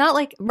things, but not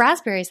like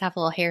raspberries have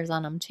little hairs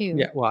on them too.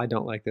 Yeah, well, I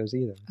don't like those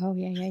either. Oh,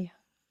 yeah.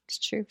 It's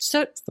true. So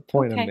That's the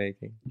point okay. I'm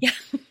making. Yeah.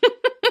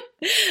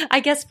 I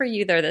guess for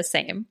you, they're the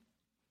same.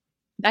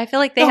 I feel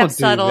like they Don't have do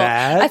subtle.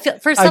 that. I feel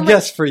for I someone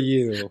guess for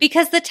you.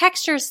 because the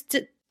textures.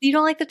 You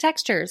don't like the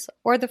textures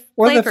or the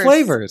Or flavors. the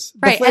flavors.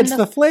 Right, It's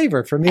the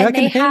flavor for me. and I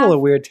can they handle have a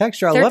weird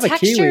texture. I their love a kiwi,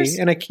 textures-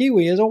 and a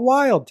kiwi is a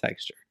wild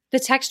texture. The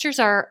textures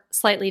are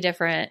slightly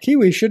different.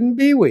 Kiwi shouldn't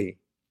be we.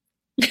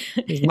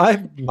 Is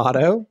my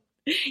motto.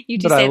 You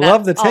do But say I that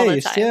love the all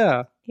taste. time.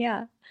 Yeah.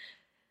 Yeah.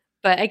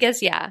 But I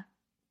guess, yeah,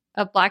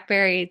 a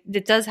blackberry,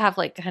 it does have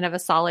like kind of a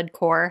solid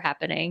core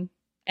happening.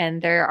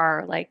 And there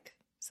are like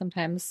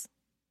sometimes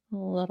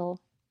little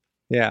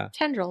Yeah.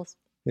 tendrils.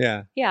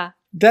 Yeah. Yeah.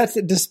 That's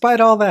despite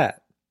all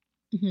that.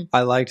 Mhm.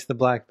 I liked the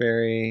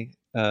blackberry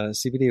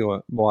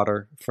CBD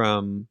water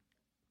from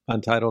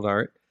Untitled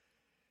Art.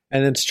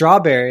 And then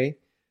strawberry,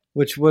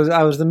 which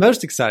I was the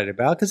most excited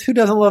about because who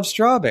doesn't love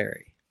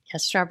strawberry? Yeah,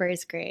 strawberry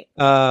is great.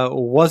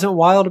 Wasn't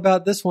wild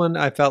about this one.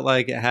 I felt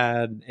like it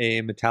had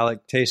a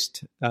metallic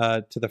taste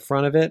to the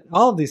front of it.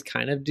 All of these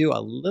kind of do a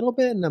little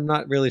bit, and I'm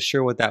not really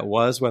sure what that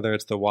was, whether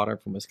it's the water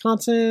from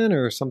Wisconsin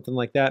or something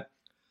like that.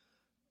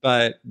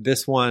 But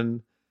this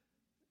one,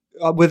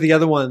 with the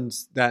other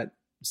ones, that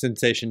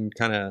sensation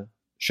kind of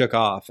shook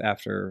off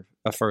after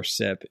a first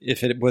sip,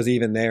 if it was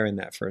even there in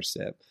that first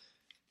sip.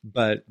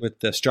 But with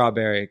the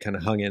strawberry, it kind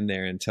of hung in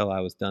there until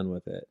I was done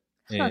with it.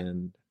 Huh.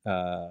 And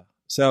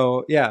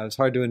so, yeah, it was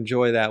hard to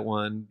enjoy that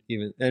one.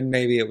 And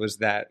maybe it was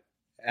that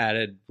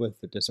added with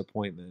the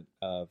disappointment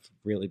of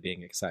really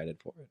being excited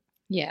for it.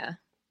 Yeah.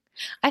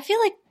 I feel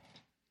like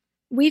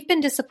we've been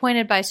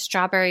disappointed by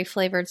strawberry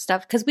flavored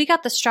stuff because we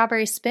got the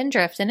strawberry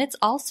Spindrift and it's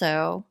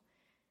also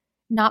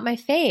not my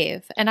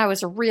fave. And I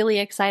was really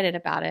excited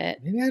about it.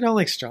 Maybe I don't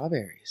like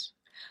strawberries.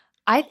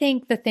 I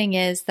think the thing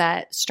is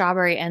that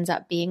strawberry ends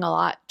up being a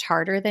lot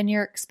tartar than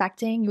you're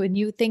expecting. When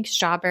you think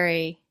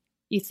strawberry,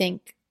 you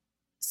think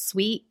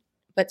sweet,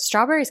 but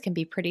strawberries can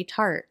be pretty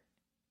tart.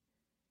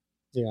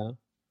 Yeah.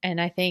 And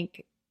I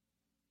think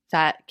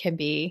that can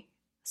be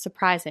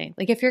surprising.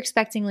 Like if you're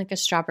expecting like a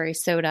strawberry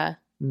soda,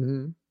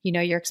 Mm-hmm. you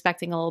know, you're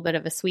expecting a little bit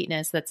of a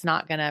sweetness that's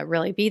not going to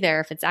really be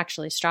there if it's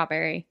actually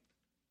strawberry.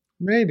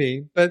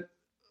 Maybe, but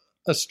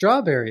a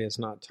strawberry is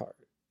not tart.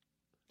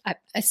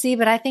 I see,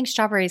 but I think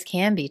strawberries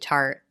can be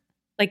tart.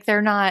 Like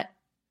they're not,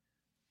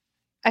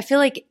 I feel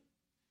like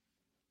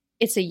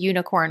it's a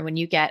unicorn when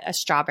you get a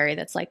strawberry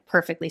that's like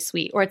perfectly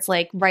sweet, or it's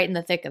like right in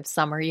the thick of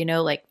summer, you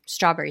know, like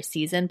strawberry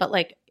season, but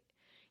like,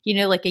 you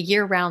know, like a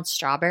year round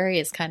strawberry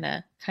is kind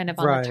of on the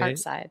tart Right.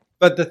 side.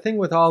 But the thing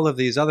with all of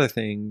these other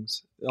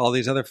things, all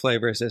these other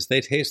flavors, is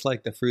they taste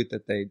like the fruit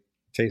that they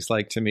taste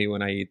like to me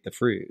when I eat the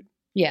fruit.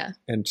 Yeah.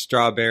 And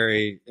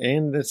strawberry,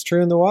 and it's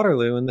true in the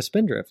Waterloo and the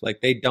Spindrift.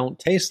 Like they don't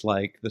taste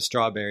like the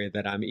strawberry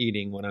that I'm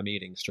eating when I'm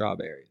eating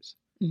strawberries.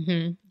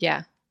 Mm-hmm.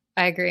 Yeah,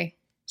 I agree.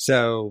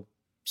 So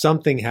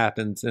something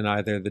happens in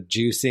either the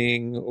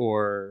juicing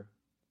or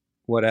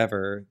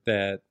whatever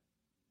that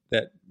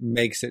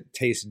makes it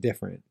taste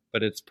different,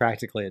 but it's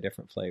practically a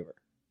different flavor.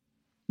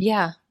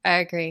 Yeah, I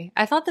agree.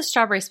 I thought the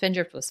strawberry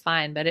Spindrift was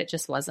fine, but it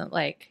just wasn't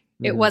like,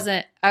 it Mhm.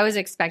 wasn't, I was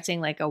expecting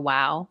like a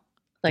wow,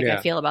 like Yeah.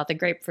 I feel about the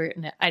grapefruit,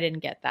 and I didn't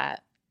get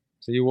that.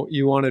 So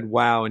you wanted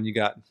wow and you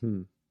got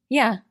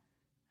Yeah.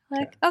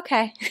 Like,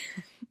 okay.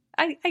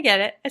 I get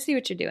it. I see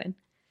what you're doing.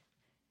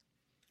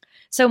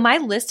 So my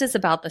list is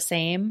about the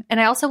same. And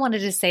I also wanted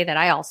to say that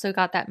I also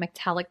got that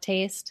metallic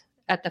taste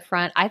at the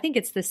front. I think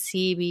it's the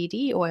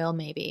CBD oil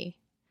maybe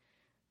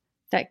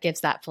that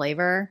gives that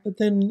flavor. But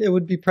then it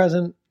would be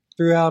present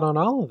throughout on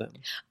all of them.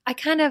 I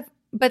kind of,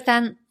 but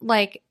then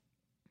like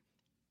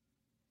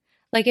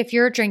if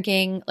you're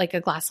drinking like a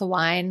glass of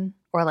wine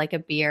or like a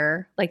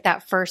beer, like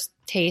that first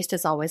taste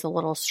is always a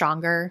little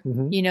stronger.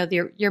 Mhm. You know,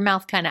 your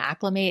mouth kind of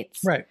acclimates.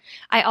 Right.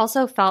 I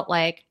also felt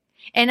like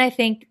And I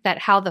think that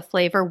how the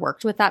flavor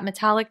worked with that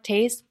metallic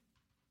taste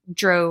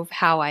drove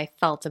how I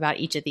felt about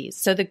each of these.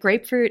 So the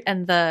grapefruit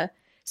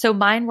so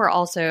mine were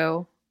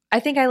also, I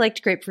think I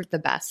liked grapefruit the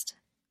best,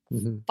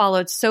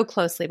 followed so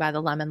closely by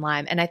the lemon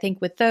lime. And I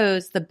think with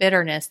those, the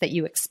bitterness that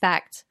you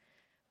expect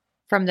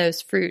from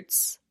those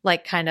fruits,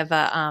 like kind of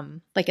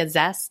like a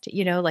zest,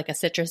 like a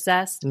citrus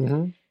zest,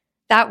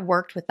 that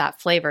worked with that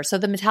flavor. So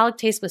the metallic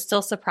taste was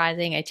still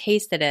surprising. I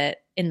tasted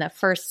it in the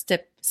first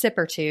sip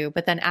or two,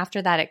 but then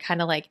after that, it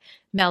kind of like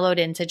mellowed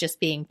into just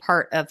being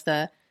part of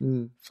the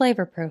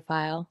flavor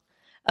profile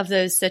of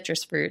those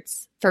citrus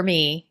fruits. For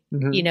me,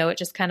 it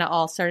just kind of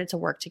all started to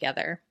work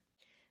together.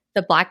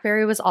 The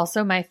blackberry was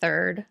also my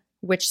third,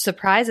 which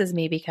surprises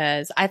me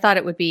because I thought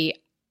it would be,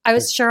 I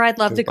was sure I'd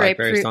love the grapefruit.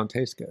 Blackberries don't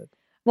taste good.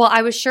 Well,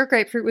 I was sure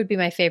grapefruit would be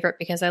my favorite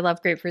because I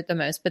love grapefruit the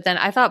most. But then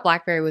I thought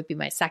blackberry would be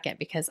my second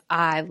because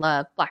I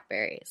love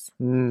blackberries.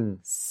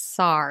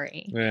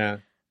 Sorry. Yeah.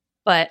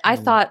 But I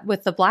thought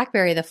with the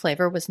blackberry, the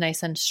flavor was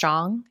nice and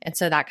strong. And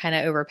so that kind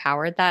of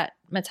overpowered that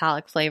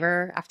metallic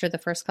flavor after the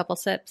first couple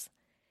sips.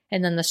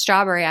 And then the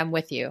strawberry, I'm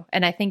with you.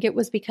 And I think it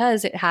was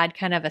because it had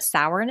kind of a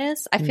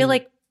sourness. I feel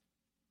like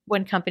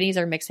when companies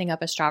are mixing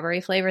up a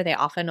strawberry flavor, they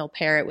often will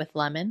pair it with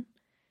lemon.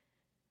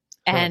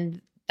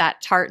 And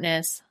that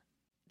tartness...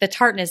 The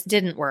tartness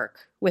didn't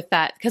work with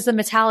that because the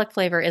metallic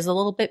flavor is a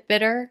little bit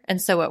bitter. And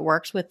so it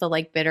works with the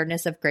like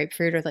bitterness of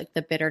grapefruit or like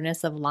the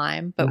bitterness of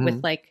lime, but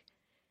with like,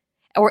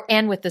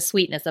 and with the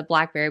sweetness of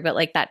blackberry, but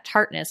like that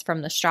tartness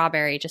from the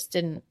strawberry just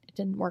didn't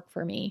work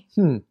for me.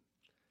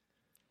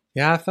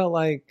 Yeah. I felt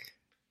like,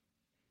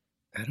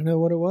 I don't know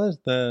what it was.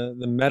 The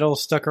metal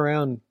stuck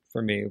around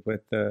for me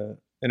and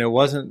it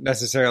wasn't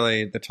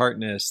necessarily the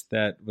tartness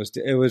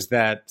it was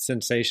that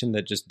sensation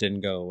that just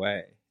didn't go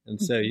away. And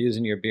so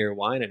using your beer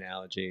wine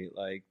analogy,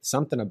 like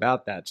something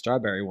about that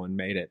strawberry one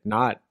made it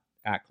not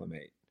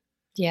acclimate.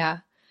 Yeah.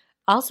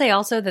 I'll say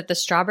also that the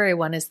strawberry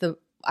one is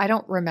I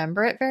don't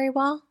remember it very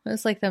well. It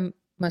was like the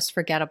most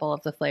forgettable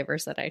of the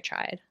flavors that I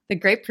tried. The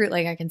grapefruit,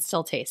 like I can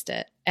still taste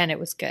it and it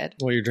was good.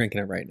 Well, you're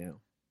drinking it right now.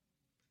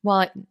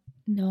 Well,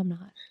 no, I'm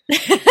not.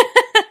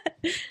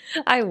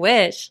 I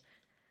wish.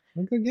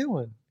 Well, go get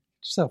one. Get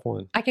yourself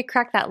one. I could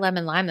crack that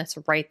lemon lime that's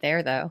right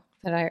there though,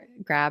 that I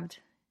grabbed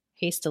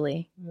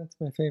hastily. That's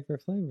my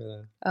favorite flavor,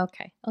 though.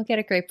 Okay. I'll get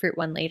a grapefruit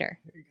one later.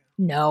 There you go.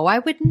 No, I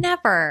would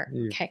never.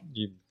 Okay.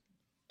 You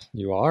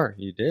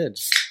did.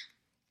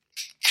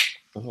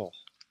 Oh.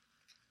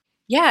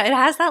 Yeah, it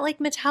has that like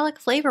metallic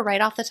flavor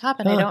right off the top,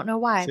 and I don't know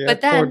why. See,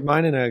 but I poured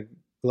mine in a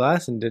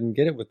glass and didn't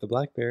get it with the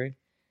blackberry.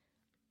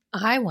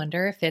 I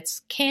wonder if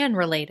it's can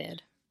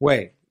related.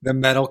 Wait, the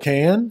metal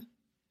can?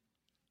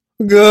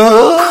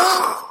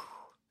 That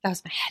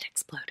was my head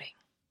exploding.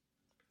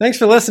 Thanks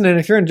for listening.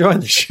 If you're enjoying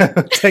the show,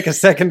 take a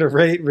second to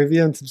rate,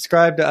 review, and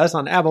subscribe to us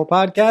on Apple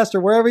Podcasts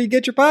or wherever you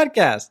get your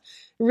podcasts.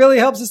 It really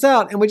helps us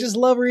out, and we just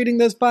love reading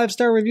those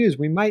 5-star reviews.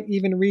 We might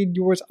even read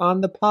yours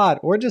on the pod,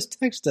 or just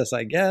text us,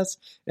 I guess,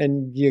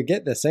 and you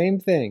get the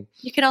same thing.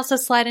 You can also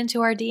slide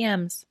into our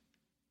DMs.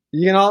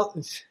 You can all...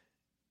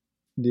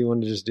 Do you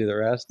want to just do the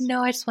rest?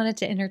 No, I just wanted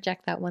to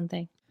interject that one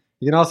thing.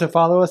 You can also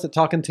follow us at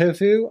Talkin'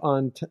 Tofu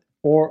on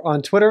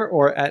Twitter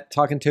or at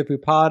Talkin' Tofu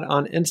Pod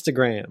on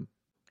Instagram.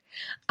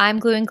 I'm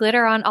Glue and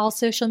Glitter on all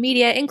social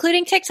media,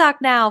 including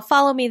TikTok now.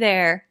 Follow me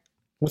there.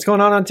 What's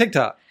going on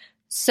TikTok?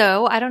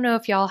 So I don't know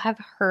if y'all have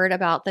heard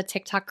about the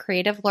TikTok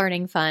Creative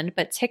Learning Fund,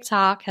 but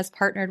TikTok has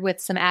partnered with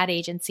some ad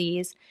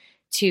agencies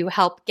to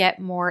help get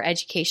more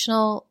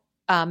educational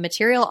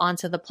material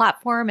onto the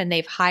platform. And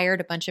they've hired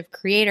a bunch of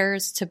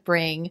creators to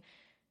bring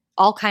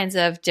all kinds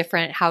of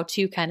different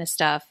how-to kind of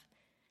stuff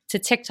to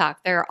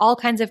TikTok. There are all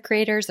kinds of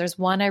creators. There's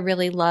one I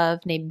really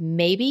love named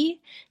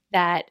Maybe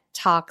that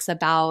talks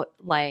about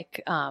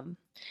like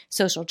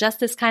social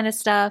justice kind of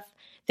stuff.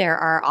 There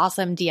are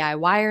awesome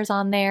DIYers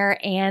on there,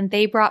 and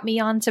they brought me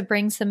on to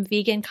bring some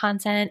vegan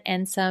content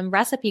and some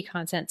recipe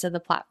content to the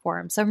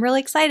platform. So I'm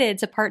really excited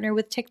to partner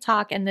with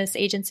TikTok and this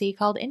agency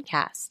called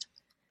Incast.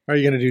 Are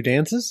you going to do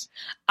dances?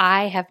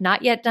 I have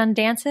not yet done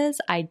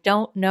dances. I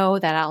don't know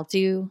that I'll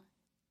do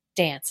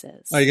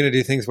dances. Are you going to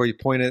do things where you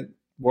point at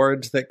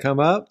words that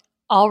come up?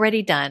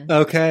 Already done.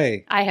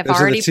 Okay. I have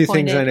Those already are the two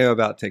pointed. things I know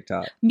about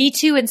TikTok. Me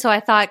too. And so I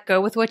thought, go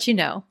with what you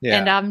know. Yeah.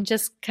 And I'm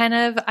just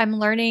I'm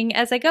learning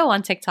as I go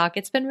on TikTok.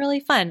 It's been really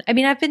fun. I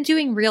mean, I've been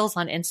doing reels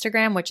on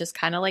Instagram, which is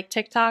kind of like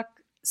TikTok.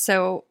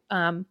 So,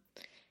 I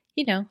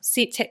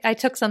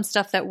took some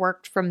stuff that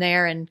worked from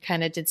there and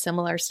kind of did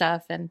similar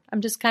stuff. And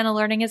I'm just kind of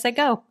learning as I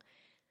go.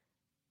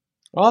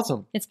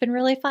 Awesome. It's been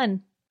really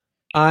fun.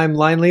 I'm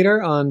Line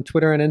Leader on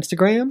Twitter and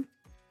Instagram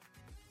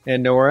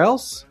and nowhere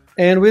else.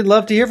 And we'd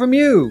love to hear from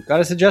you. Got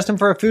a suggestion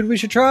for a food we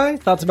should try?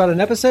 Thoughts about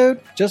an episode?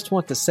 Just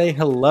want to say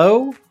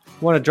hello?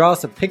 Want to draw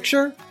us a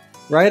picture?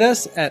 Write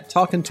us at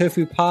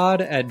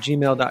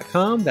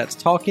talkintofupod@gmail.com. That's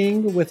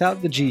talking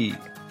without the G.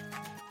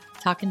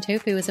 Talkin'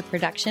 Tofu is a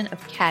production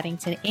of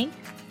Caddington Inc.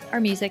 Our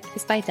music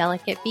is by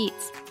Delicate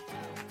Beats.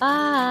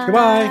 Bye.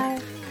 Goodbye.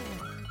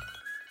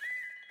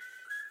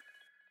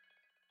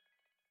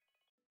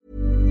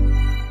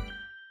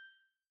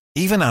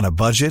 Even on a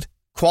budget,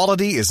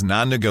 quality is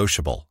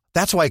non-negotiable.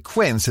 That's why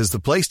Quince is the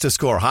place to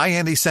score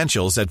high-end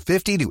essentials at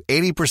 50 to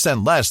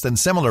 80% less than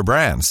similar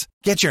brands.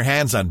 Get your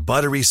hands on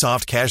buttery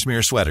soft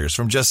cashmere sweaters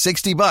from just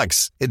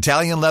 $60,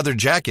 Italian leather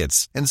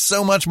jackets, and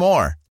so much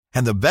more.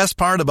 And the best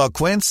part about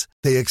Quince,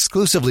 they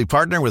exclusively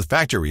partner with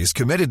factories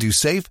committed to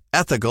safe,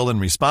 ethical,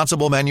 and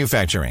responsible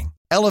manufacturing.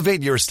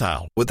 Elevate your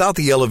style without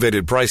the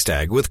elevated price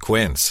tag with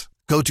Quince.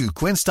 Go to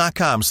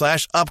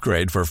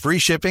quince.com/upgrade for free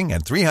shipping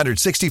and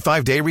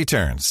 365-day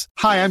returns.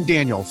 Hi, I'm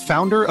Daniel,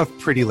 founder of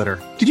Pretty Litter.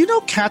 Did you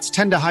know cats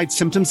tend to hide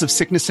symptoms of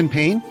sickness and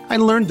pain? I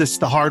learned this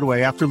the hard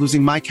way after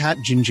losing my cat,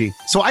 Gingy.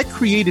 So I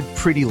created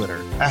Pretty Litter,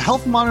 a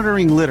health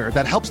monitoring litter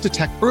that helps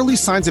detect early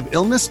signs of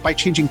illness by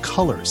changing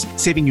colors,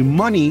 saving you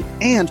money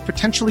and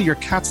potentially your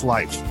cat's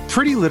life.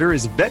 Pretty Litter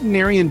is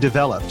veterinarian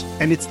developed,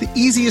 and it's the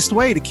easiest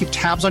way to keep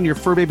tabs on your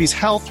fur baby's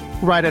health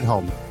right at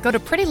home. Go to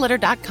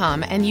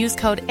prettylitter.com and use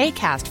code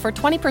ACAST for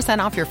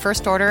 20% off your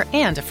first order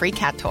and a free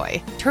cat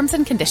toy. Terms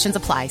and conditions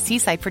apply. See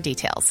site for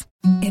details.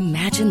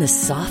 Imagine the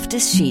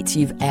softest sheets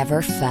you've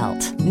ever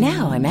felt.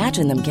 Now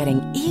imagine them getting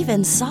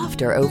even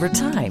softer over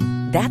time.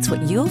 That's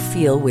what you'll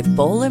feel with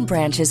Boll &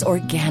 Branch's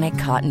organic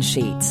cotton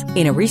sheets.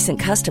 In a recent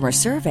customer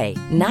survey,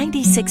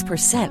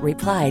 96%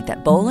 replied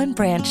that Boll &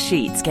 Branch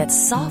sheets get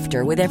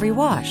softer with every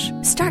wash.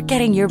 Start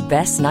getting your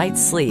best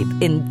night's sleep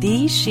in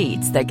these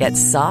sheets that get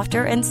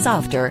softer and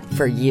softer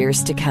for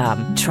years to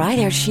come. Try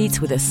their sheets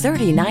with a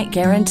 30-night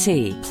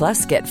guarantee.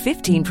 Plus, get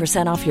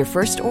 15% off your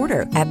first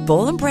order at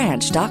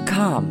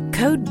bollandbranch.com.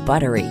 Code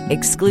BUTTERY.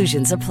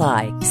 Exclusions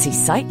apply. See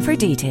site for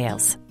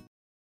details.